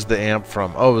lose the amp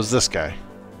from? Oh, it was this guy.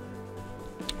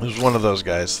 It was one of those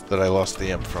guys that I lost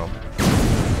the amp from.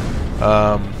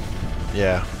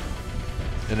 Yeah.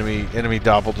 Enemy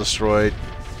doppel destroyed.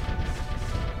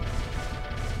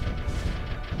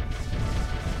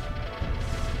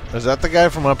 Is that the guy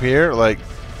from up here? Like,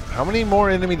 how many more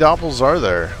enemy doppels are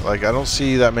there? Like, I don't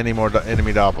see that many more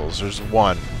enemy doppels. There's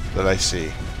one that I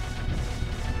see.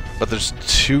 But there's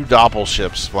 2 doppel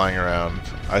ships flying around.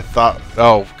 I thought...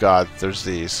 Oh, God. There's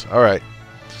these. Alright.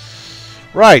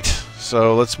 Right.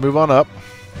 So, let's move on up.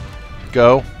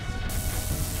 Go.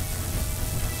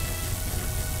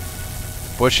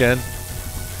 Push in.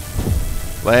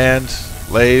 Land.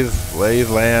 Lathe. Lathe.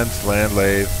 Land. Land.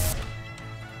 Lathe.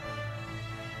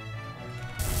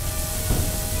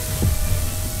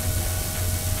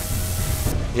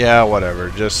 Yeah, whatever.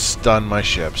 Just stun my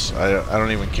ships. I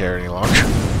don't even care any longer.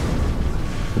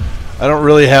 I don't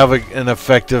really have an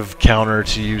effective counter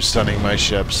to you stunning my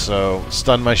ships, so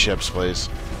stun my ships, please.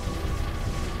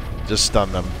 Just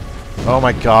stun them. Oh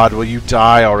my god, will you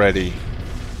die already?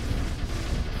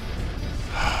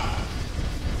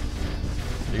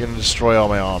 You're gonna destroy all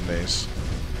my omnis.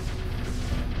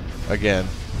 Again.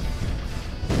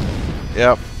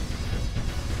 Yep.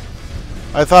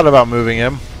 I thought about moving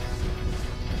him,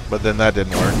 but then that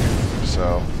didn't work,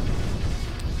 so...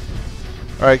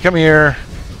 Alright, come here.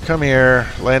 Come here.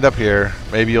 Land up here.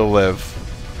 Maybe you'll live.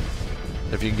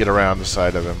 If you can get around the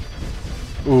side of him.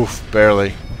 Oof,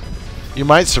 barely. You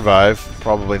might survive.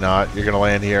 Probably not. You're going to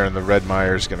land here and the red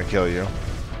mire is going to kill you.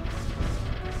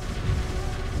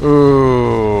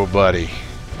 Ooh, buddy.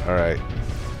 Alright.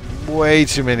 Way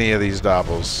too many of these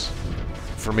doppels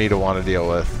for me to want to deal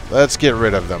with. Let's get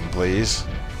rid of them, please.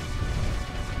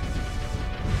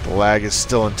 The lag is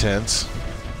still intense.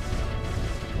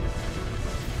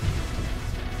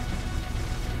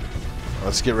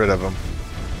 Let's get rid of them.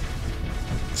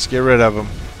 Let's get rid of them.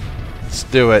 Let's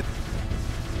do it.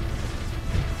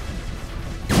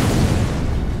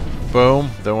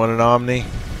 Boom. They want an Omni.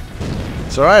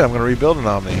 It's alright, I'm going to rebuild an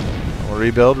Omni. I'm going to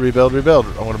rebuild, rebuild, rebuild.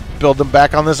 I want to build them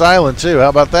back on this island too. How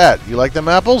about that? You like them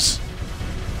apples?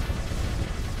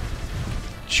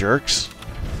 Jerks.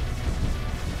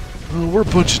 Oh, we're a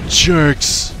bunch of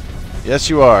jerks. Yes,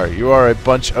 you are. You are a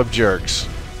bunch of jerks.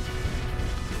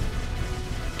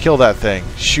 Kill that thing.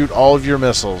 Shoot all of your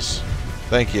missiles.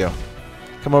 Thank you.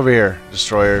 Come over here,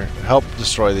 Destroyer. Help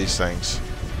destroy these things.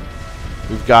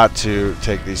 We've got to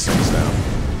take these things down.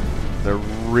 They're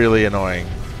really annoying.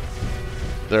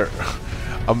 They're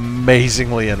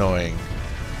amazingly annoying.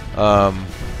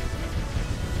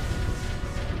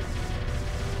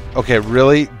 Okay,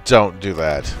 really? Don't do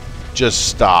that. Just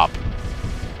stop.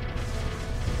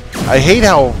 I hate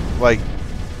how, like,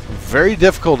 very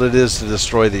difficult it is to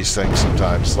destroy these things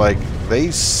sometimes. Like, they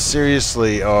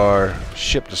seriously are...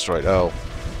 Ship destroyed. Oh.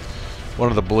 One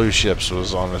of the blue ships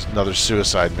was on another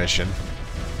suicide mission.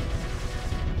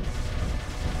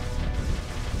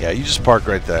 Yeah, you just park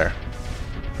right there.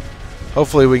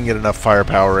 Hopefully we can get enough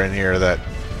firepower in here that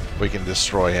we can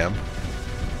destroy him.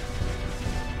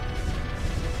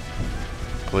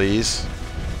 Please.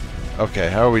 Okay,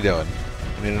 how are we doing?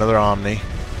 We need another Omni.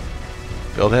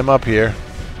 Build him up here.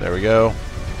 There we go.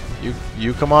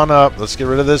 You come on up. Let's get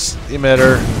rid of this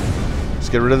emitter. Let's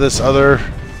get rid of this other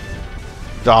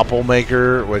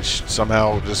doppelmaker, which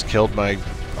somehow just killed my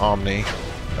Omni.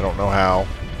 I don't know how.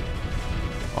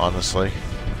 Honestly.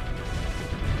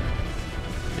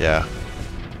 Yeah.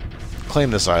 Claim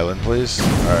this island, please.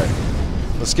 Alright.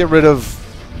 Let's get rid of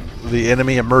the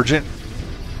enemy emergent.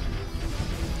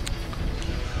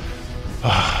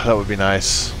 That would be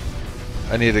nice.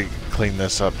 I need to clean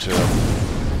this up too.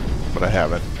 But I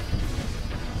haven't.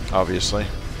 Obviously.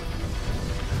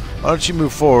 Why don't you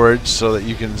move forward so that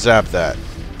you can zap that?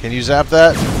 Can you zap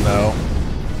that? No.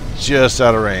 Just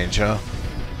out of range, huh?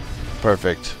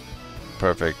 Perfect.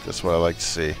 Perfect. That's what I like to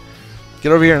see.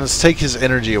 Get over here and let's take his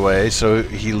energy away so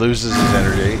he loses his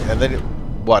energy. And then...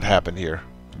 What happened here?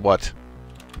 What?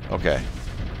 Okay.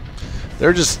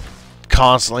 They're just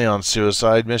constantly on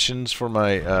suicide missions for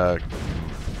my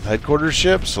headquarters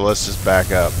ship, so let's just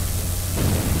back up.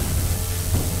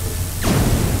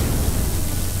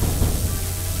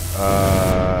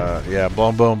 Yeah,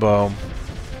 boom, boom, boom.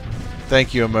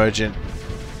 Thank you, Emergent.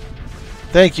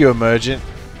 Thank you, Emergent.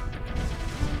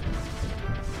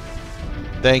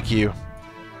 Thank you,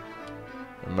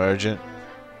 Emergent.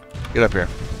 Get up here.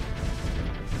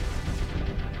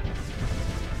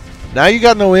 Now you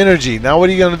got no energy. Now what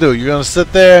are you going to do? You're going to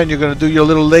sit there and you're going to do your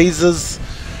little lasers,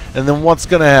 and then what's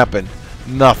going to happen?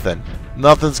 Nothing.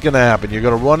 Nothing's going to happen. You're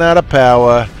going to run out of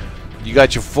power. You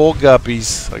got your full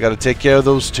guppies. I got to take care of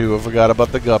those two. I forgot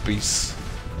about the guppies.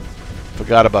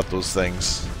 Forgot about those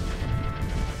things.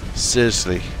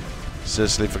 Seriously.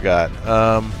 Seriously forgot.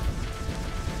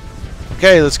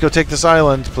 Okay, let's go take this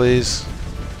island, please.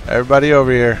 Everybody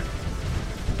over here.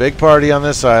 Big party on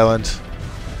this island.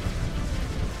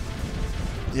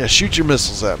 Yeah, shoot your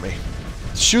missiles at me.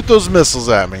 Shoot those missiles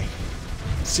at me.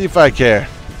 See if I care.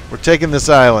 We're taking this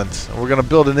island. We're going to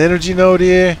build an energy node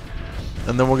here.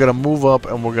 And then we're going to move up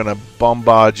and we're going to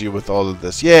bombard you with all of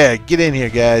this. Yeah, get in here,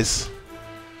 guys.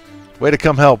 Way to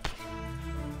come help.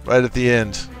 Right at the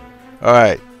end.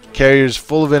 Alright. Carrier's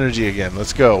full of energy again.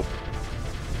 Let's go.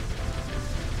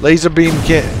 Laser beam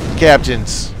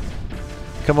captains.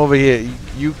 Come over here.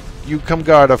 You come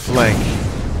guard our flank.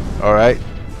 Alright.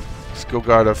 Let's go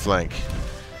guard our flank.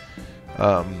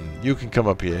 You can come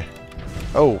up here.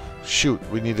 Oh, shoot,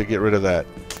 we need to get rid of that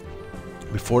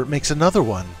before it makes another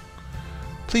one.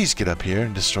 Please get up here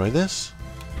and destroy this.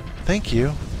 Thank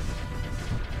you.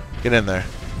 Get in there.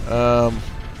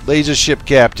 Laser ship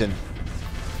captain.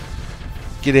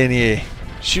 Get in here.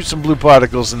 Shoot some blue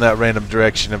particles in that random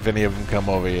direction if any of them come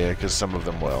over here, because some of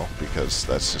them will, because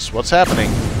that's just what's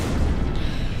happening.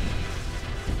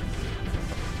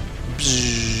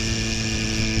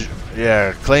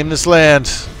 Yeah, claim this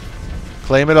land.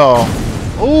 Claim it all.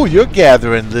 Oh, you're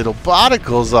gathering little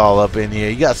particles all up in here.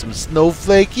 You got some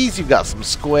snowflakies, you got some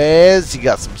squares, you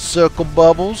got some circle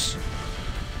bubbles.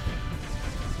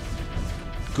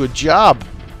 Good job.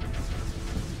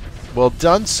 Well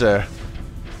done, sir.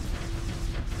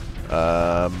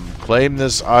 Claim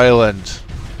this island.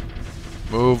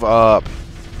 Move up.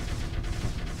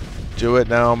 Do it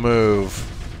now, move.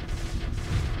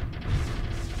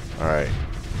 Alright.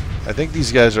 I think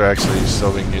these guys are actually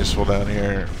still being useful down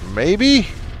here. Maybe?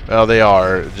 Well, they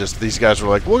are. Just these guys were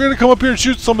like, we're going to come up here and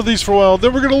shoot some of these for a while,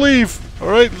 then we're going to leave.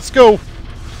 Alright, let's go.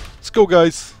 Let's go,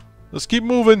 guys. Let's keep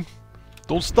moving.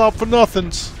 Don't stop for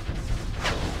nothings.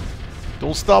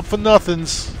 Don't stop for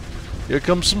nothings. Here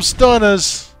comes some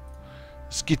stunners.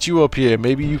 Let's get you up here.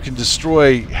 Maybe you can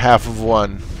destroy half of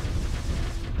one.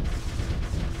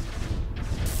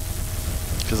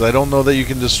 Because I don't know that you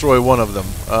can destroy one of them.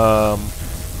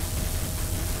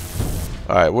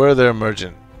 Alright, where are their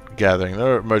emergent gathering?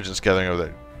 Their emergence gathering over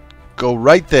there. Go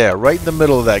right there. Right in the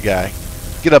middle of that guy.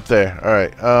 Get up there.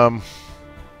 Alright.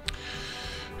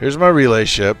 Here's my relay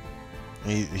ship.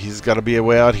 He's got to be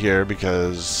way out here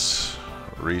because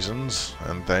reasons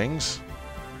and things.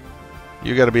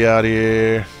 You got to be out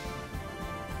here.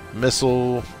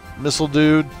 Missile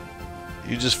dude.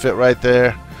 You just fit right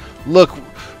there. Look,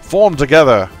 form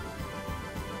together.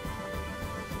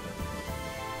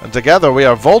 And together we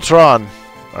are Voltron.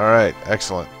 Alright,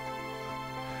 excellent.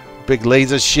 Big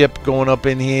laser ship going up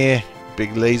in here.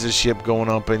 Big laser ship going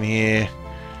up in here.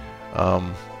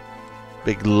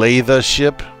 Big lather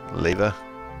ship. Lather.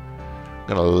 I'm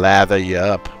gonna lather you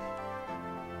up.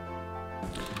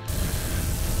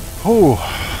 Whew.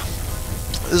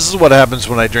 This is what happens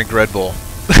when I drink Red Bull.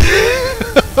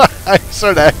 I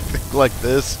start acting like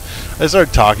this. I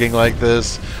start talking like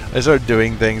this. I start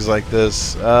doing things like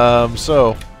this.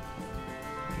 So,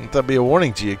 let that be a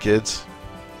warning to you, kids.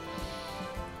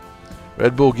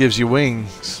 Red Bull gives you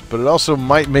wings, but it also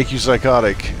might make you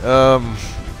psychotic.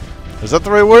 Is that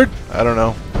the right word? I don't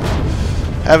know.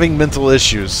 Having mental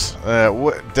issues.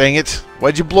 Dang it.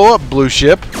 Why'd you blow up, blue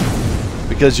ship?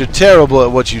 Because you're terrible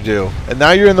at what you do. And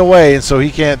now you're in the way, and so he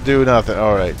can't do nothing.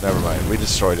 Alright, never mind. We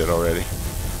destroyed it already.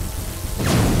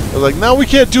 They're like, now we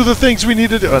can't do the things we need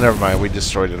to do. Oh, never mind. We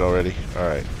destroyed it already.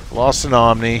 Alright. Lost an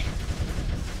Omni.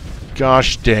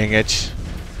 Gosh dang it.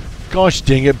 Gosh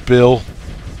dang it, Bill.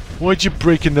 Why'd you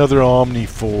break another Omni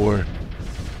for?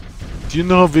 Do you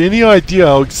have any idea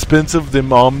how expensive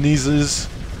them Omnis is?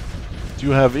 Do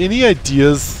you have any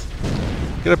ideas?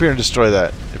 Get up here and destroy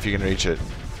that, if you can reach it.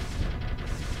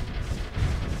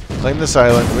 Claim this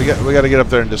island. We got to get up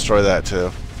there and destroy that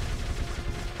too.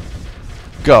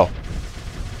 Go.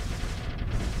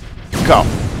 Go.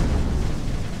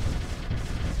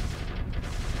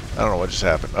 I don't know what just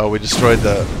happened. Oh, we destroyed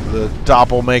the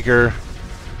doppelmaker.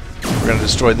 We're gonna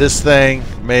destroy this thing,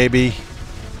 maybe.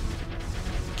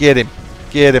 Get him.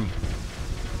 Get him.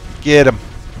 Get him.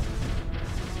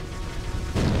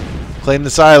 Claim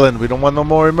this island. We don't want no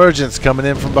more emergence coming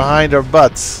in from behind our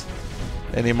butts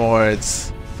anymore.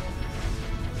 It's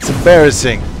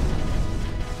embarrassing.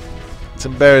 It's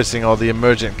embarrassing, all the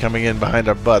emergent coming in behind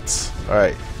our butts.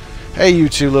 Alright. Hey, you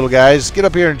two little guys. Get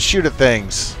up here and shoot at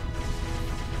things.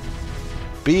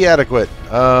 Be adequate.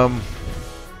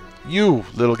 You,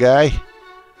 little guy.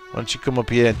 Why don't you come up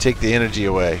here and take the energy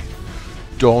away?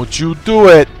 Don't you do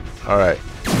it! Alright.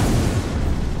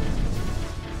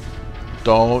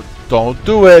 Don't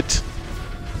do it!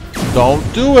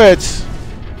 Don't do it!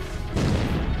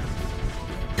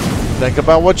 Think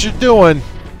about what you're doing.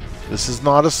 This is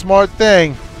not a smart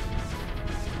thing.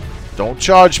 Don't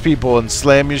charge people and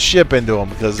slam your ship into them,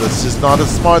 because this is not a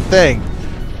smart thing.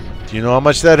 Do you know how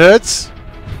much that hurts?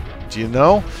 Do you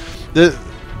know? I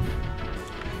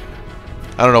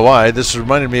don't know why. This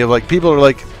reminded me of, like, people are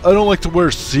like, I don't like to wear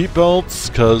seatbelts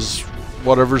because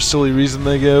whatever silly reason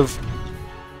they give.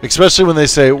 Especially when they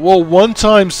say, well, one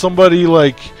time somebody,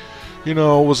 like, you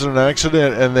know, was in an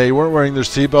accident and they weren't wearing their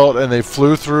seatbelt and they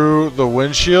flew through the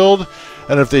windshield,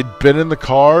 and if they'd been in the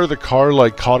car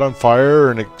like caught on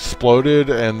fire and exploded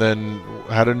and then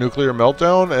had a nuclear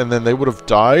meltdown, and then they would have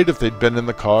died if they'd been in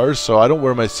the car. So I don't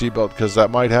wear my seatbelt because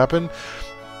that might happen.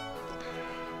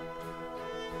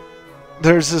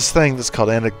 there's this thing that's called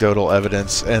anecdotal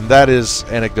evidence, and that is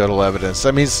anecdotal evidence.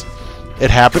 That means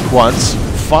it happened once,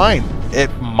 fine. It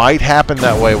might happen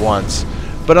that way once.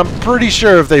 But I'm pretty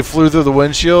sure if they flew through the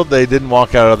windshield, they didn't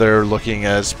walk out of there looking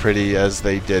as pretty as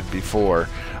they did before.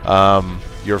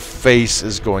 Your face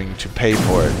is going to pay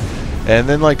for it. And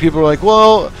then like people are like,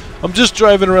 well, I'm just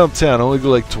driving around town. I only go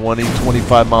like 20,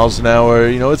 25 miles an hour.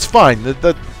 You know, it's fine.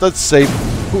 That's safe.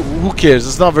 Who cares?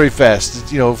 It's not very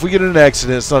fast. You know, if we get in an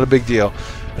accident, it's not a big deal.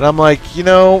 And I'm like, you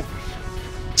know,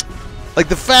 like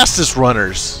the fastest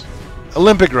runners,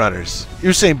 Olympic runners,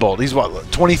 Usain Bolt, he's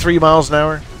what, 23 miles an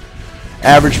hour?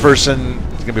 Average person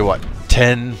is going to be what,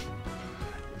 10,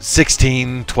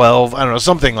 16, 12, I don't know,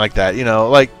 something like that. You know,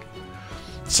 like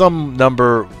some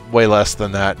number way less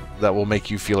than that that will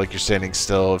make you feel like you're standing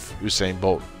still if Usain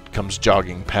Bolt comes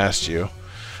jogging past you.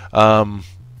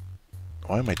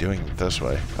 Why am I doing it this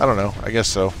way? I don't know. I guess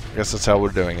so. I guess that's how we're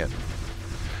doing it.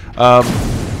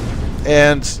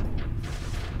 And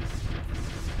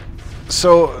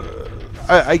so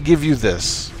I give you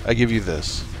this. I give you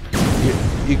this.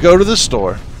 You go to the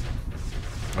store.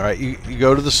 All right. You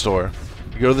go to the store.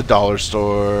 You go to the dollar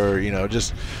store. You know,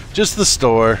 just the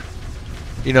store.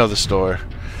 You know the store.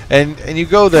 And you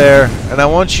go there, and I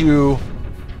want you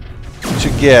to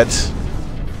get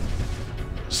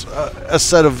a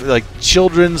set of like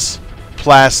children's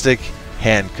plastic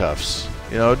handcuffs.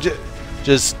 You know,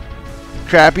 just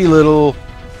crappy little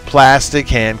plastic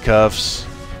handcuffs.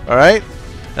 All right?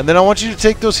 And then I want you to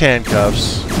take those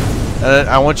handcuffs, and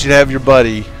I want you to have your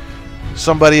buddy,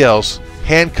 somebody else,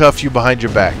 handcuff you behind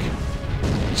your back.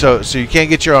 So you can't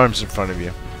get your arms in front of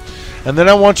you. And then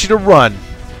I want you to run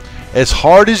as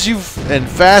hard as and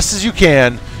fast as you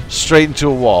can straight into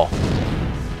a wall.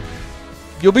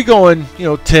 You'll be going, you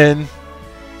know, 10,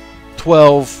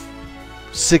 12,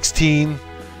 16.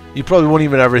 You probably won't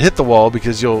even ever hit the wall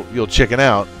because you'll chicken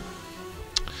out.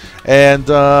 And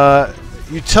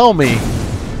you tell me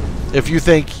if you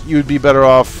think you'd be better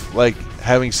off like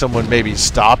having someone maybe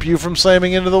stop you from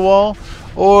slamming into the wall,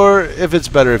 or if it's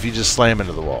better if you just slam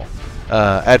into the wall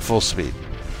at full speed.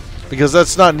 Because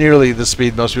that's not nearly the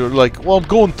speed most people are like, well, I'm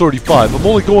going 35. I'm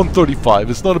only going 35.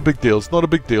 It's not a big deal. It's not a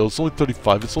big deal. It's only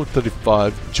 35. It's only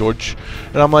 35, George.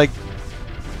 And I'm like,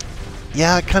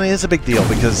 yeah, it kind of is a big deal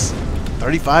because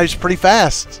 35 is pretty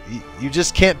fast. You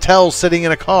just can't tell sitting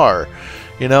in a car.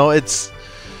 You know, it's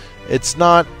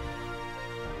not...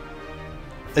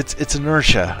 It's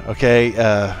inertia,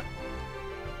 okay?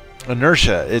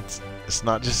 Inertia. It's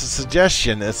not just a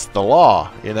suggestion. It's the law.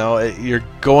 You know, you're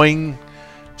going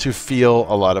to feel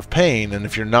a lot of pain, and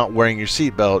if you're not wearing your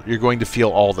seatbelt, you're going to feel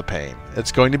all the pain.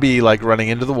 It's going to be like running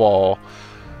into the wall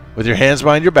with your hands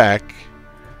behind your back,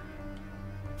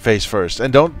 face first.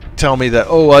 And don't tell me that,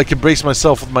 oh, I can brace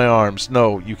myself with my arms.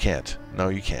 No, you can't. No,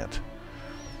 you can't.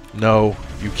 No,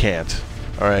 you can't.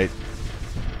 All right?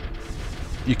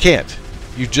 You can't.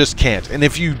 You just can't. And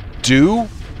if you do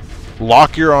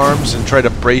lock your arms and try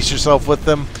to brace yourself with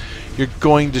them, you're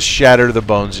going to shatter the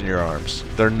bones in your arms.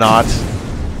 They're not...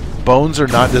 Bones are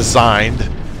not designed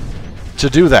to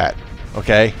do that,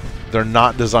 okay? They're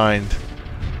not designed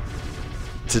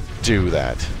to do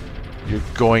that. You're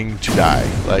going to die.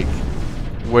 Like,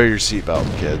 wear your seatbelt,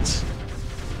 kids.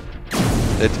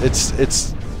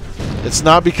 It's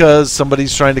not because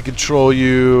somebody's trying to control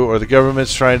you or the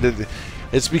government's trying to...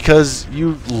 It's because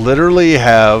you literally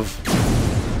have,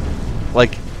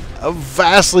 like, a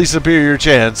vastly superior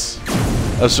chance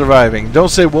of surviving. Don't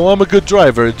say, well, I'm a good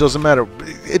driver. It doesn't matter.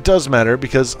 It does matter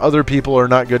because other people are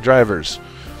not good drivers.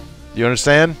 You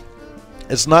understand?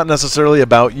 It's not necessarily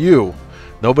about you.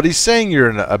 Nobody's saying you're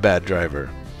a bad driver.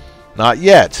 Not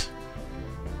yet.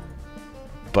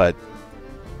 But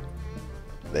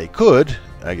they could,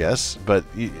 I guess. But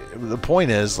the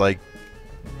point is, like,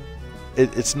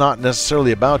 it's not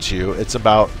necessarily about you. It's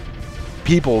about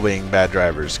people being bad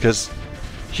drivers. Because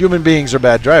human beings are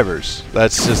bad drivers.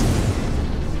 That's just...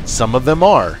 Some of them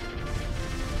are.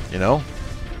 You know?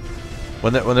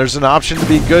 When there's an option to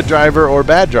be good driver or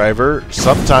bad driver,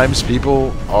 sometimes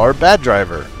people are bad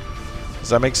driver. Does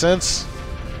that make sense?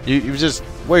 You just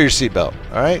wear your seatbelt,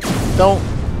 all right? Don't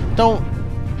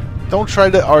try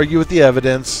to argue with the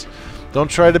evidence. Don't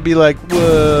try to be like,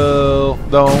 well,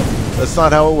 don't. That's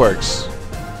not how it works.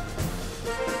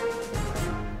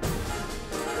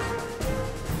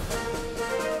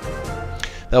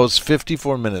 That was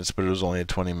 54 minutes, but it was only a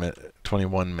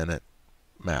 21-minute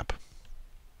map.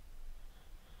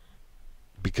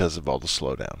 Because of all the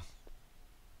slowdown.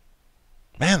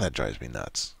 Man, that drives me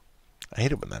nuts. I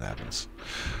hate it when that happens.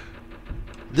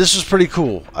 This was pretty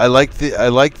cool. I like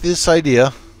this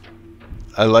idea.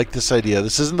 I like this idea.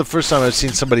 This isn't the first time I've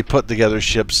seen somebody put together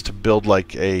ships to build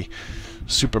like a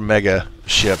super mega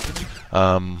ship.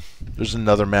 There's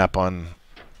another map on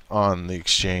the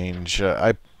exchange.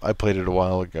 I played it a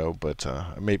while ago, but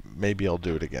maybe I'll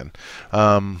do it again.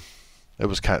 It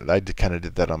was kind of, I kind of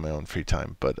did that on my own free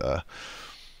time, but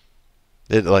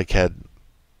it like had,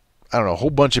 I don't know, a whole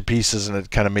bunch of pieces, and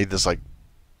it kind of made this like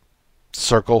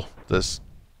circle, this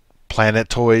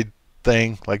planetoid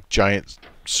thing, like giant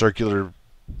circular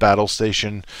battle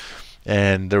station,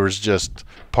 and there was just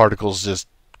particles just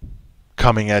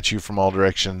coming at you from all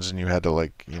directions, and you had to,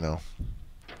 like, you know,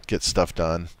 get stuff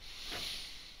done.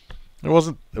 It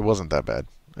wasn't that bad.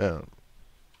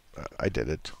 I did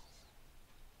it.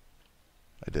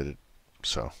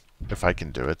 So if I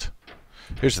can do it,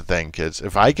 here's the thing, kids.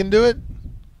 If I can do it,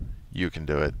 you can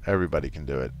do it. Everybody can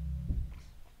do it.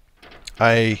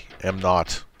 I am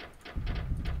not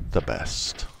the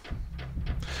best.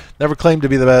 Never claimed to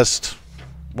be the best.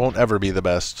 Won't ever be the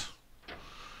best.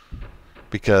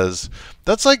 Because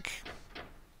that's like,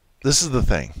 this is the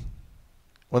thing.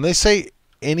 When they say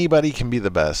anybody can be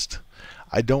the best,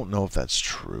 I don't know if that's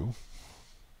true.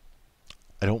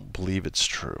 I don't believe it's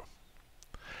true.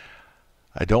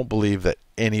 I don't believe that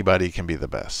anybody can be the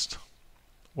best.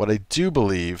 What I do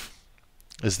believe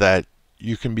is that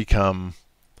you can become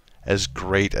as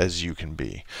great as you can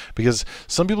be. Because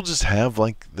some people just have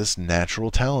like this natural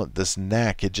talent, this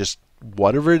knack. It just,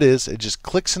 whatever it is, it just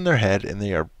clicks in their head and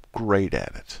they are great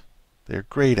at it. They're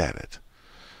great at it.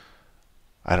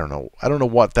 I don't know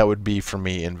what that would be for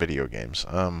me in video games.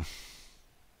 I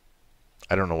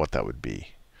don't know what that would be.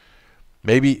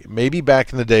 Maybe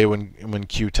back in the day when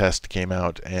Q-Test came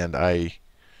out and I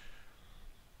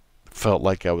felt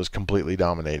like I was completely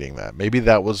dominating that. Maybe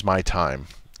that was my time.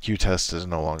 Q-Test is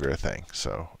no longer a thing.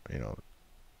 So, you know,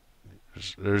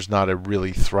 there's not a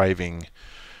really thriving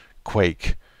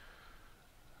Quake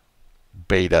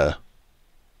beta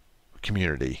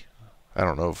community. I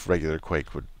don't know if regular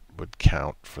Quake would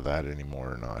count for that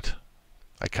anymore or not.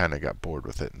 I kind of got bored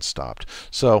with it and stopped.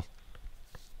 So,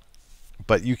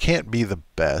 but you can't be the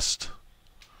best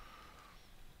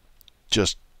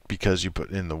just because you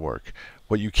put in the work.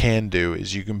 What you can do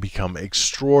is you can become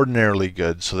extraordinarily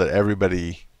good so that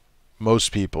everybody,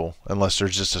 most people, unless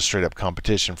there's just a straight up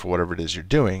competition for whatever it is you're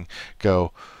doing,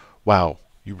 go, wow,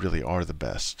 you really are the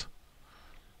best.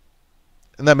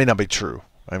 And that may not be true.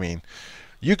 I mean,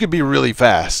 you could be really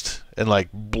fast and like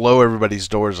blow everybody's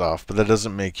doors off, but that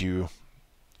doesn't make you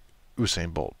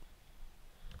Usain Bolt.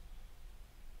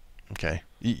 Okay?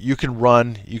 You can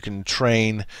run, you can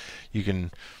train, you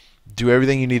can do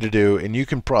everything you need to do, and you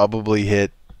can probably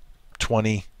hit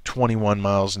 20, 21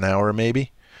 miles an hour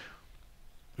maybe.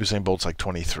 Usain Bolt's like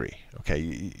 23.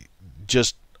 Okay?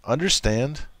 Just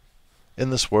understand, in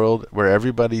this world where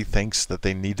everybody thinks that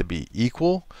they need to be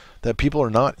equal, that people are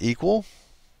not equal.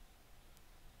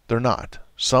 They're not.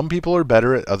 Some people are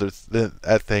better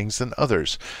at things than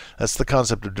others. That's the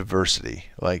concept of diversity.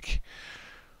 Like,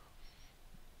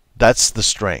 that's the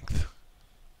strength.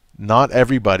 Not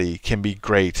everybody can be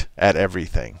great at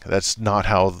everything. That's not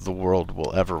how the world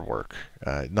will ever work.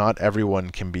 Not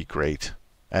everyone can be great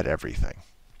at everything.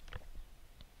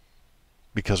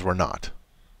 Because we're not.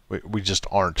 We just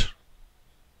aren't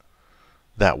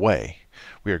that way.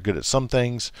 We are good at some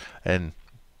things and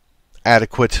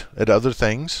adequate at other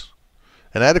things.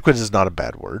 And adequate is not a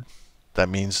bad word. That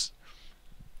means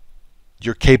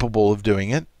you're capable of doing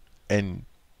it and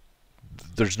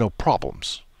there's no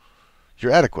problems.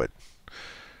 You're adequate.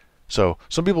 So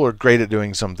some people are great at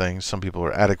doing some things, some people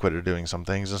are adequate at doing some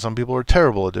things, and some people are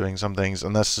terrible at doing some things,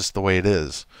 and that's just the way it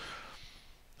is.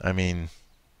 I mean,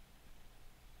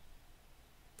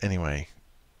 anyway,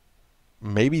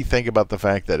 maybe think about the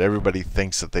fact that everybody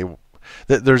thinks that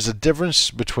there's a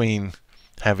difference between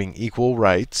having equal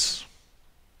rights,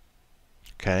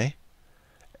 okay,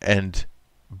 and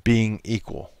being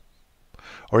equal,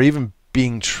 or even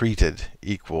being treated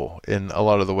equal in a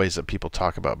lot of the ways that people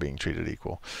talk about being treated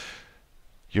equal.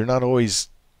 You're not always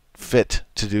fit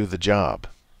to do the job.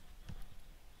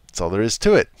 That's all there is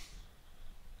to it.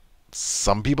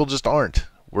 Some people just aren't.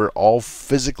 We're all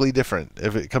physically different.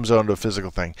 If it comes down to a physical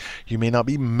thing, you may not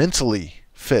be mentally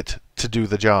fit to do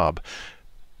the job.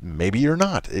 Maybe you're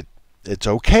not. It's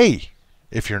okay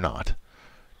if you're not.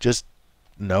 Just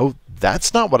know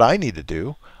that's not what I need to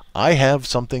do. I have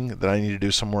something that I need to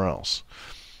do somewhere else.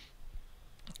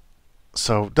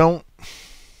 So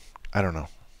I don't know.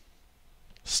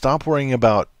 Stop worrying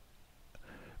about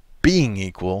being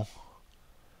equal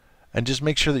and just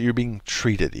make sure that you're being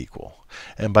treated equal.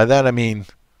 And by that I mean,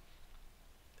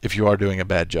 if you are doing a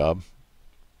bad job,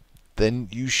 then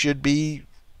you should be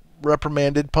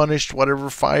reprimanded, punished, whatever,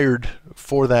 fired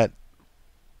for that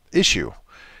issue.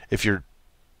 If you're,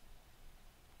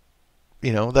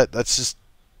 you know, that's just,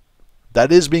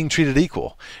 that is being treated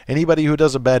equal. Anybody who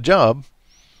does a bad job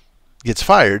gets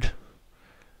fired,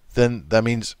 then that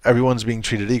means everyone's being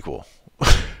treated equal.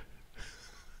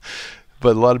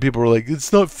 But a lot of people were like,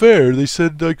 it's not fair. They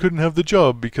said I couldn't have the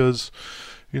job because,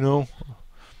 you know,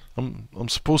 I'm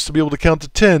supposed to be able to count to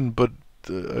 10, but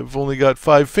I've only got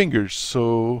 5 fingers,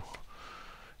 so,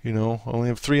 you know, I only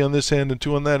have 3 on this hand and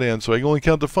 2 on that hand, so I can only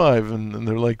count to 5. And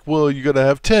they're like, well, you got to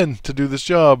have 10 to do this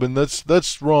job, and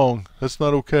that's wrong. That's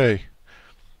not okay.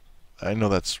 I know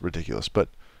that's ridiculous, but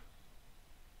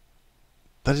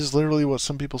that is literally what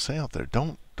some people say out there.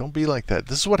 Don't be like that.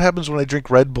 This is what happens when I drink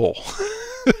Red Bull.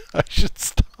 I should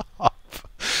stop.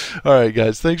 Alright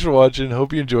guys, thanks for watching.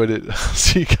 Hope you enjoyed it.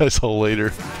 See you guys all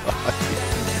later. Bye.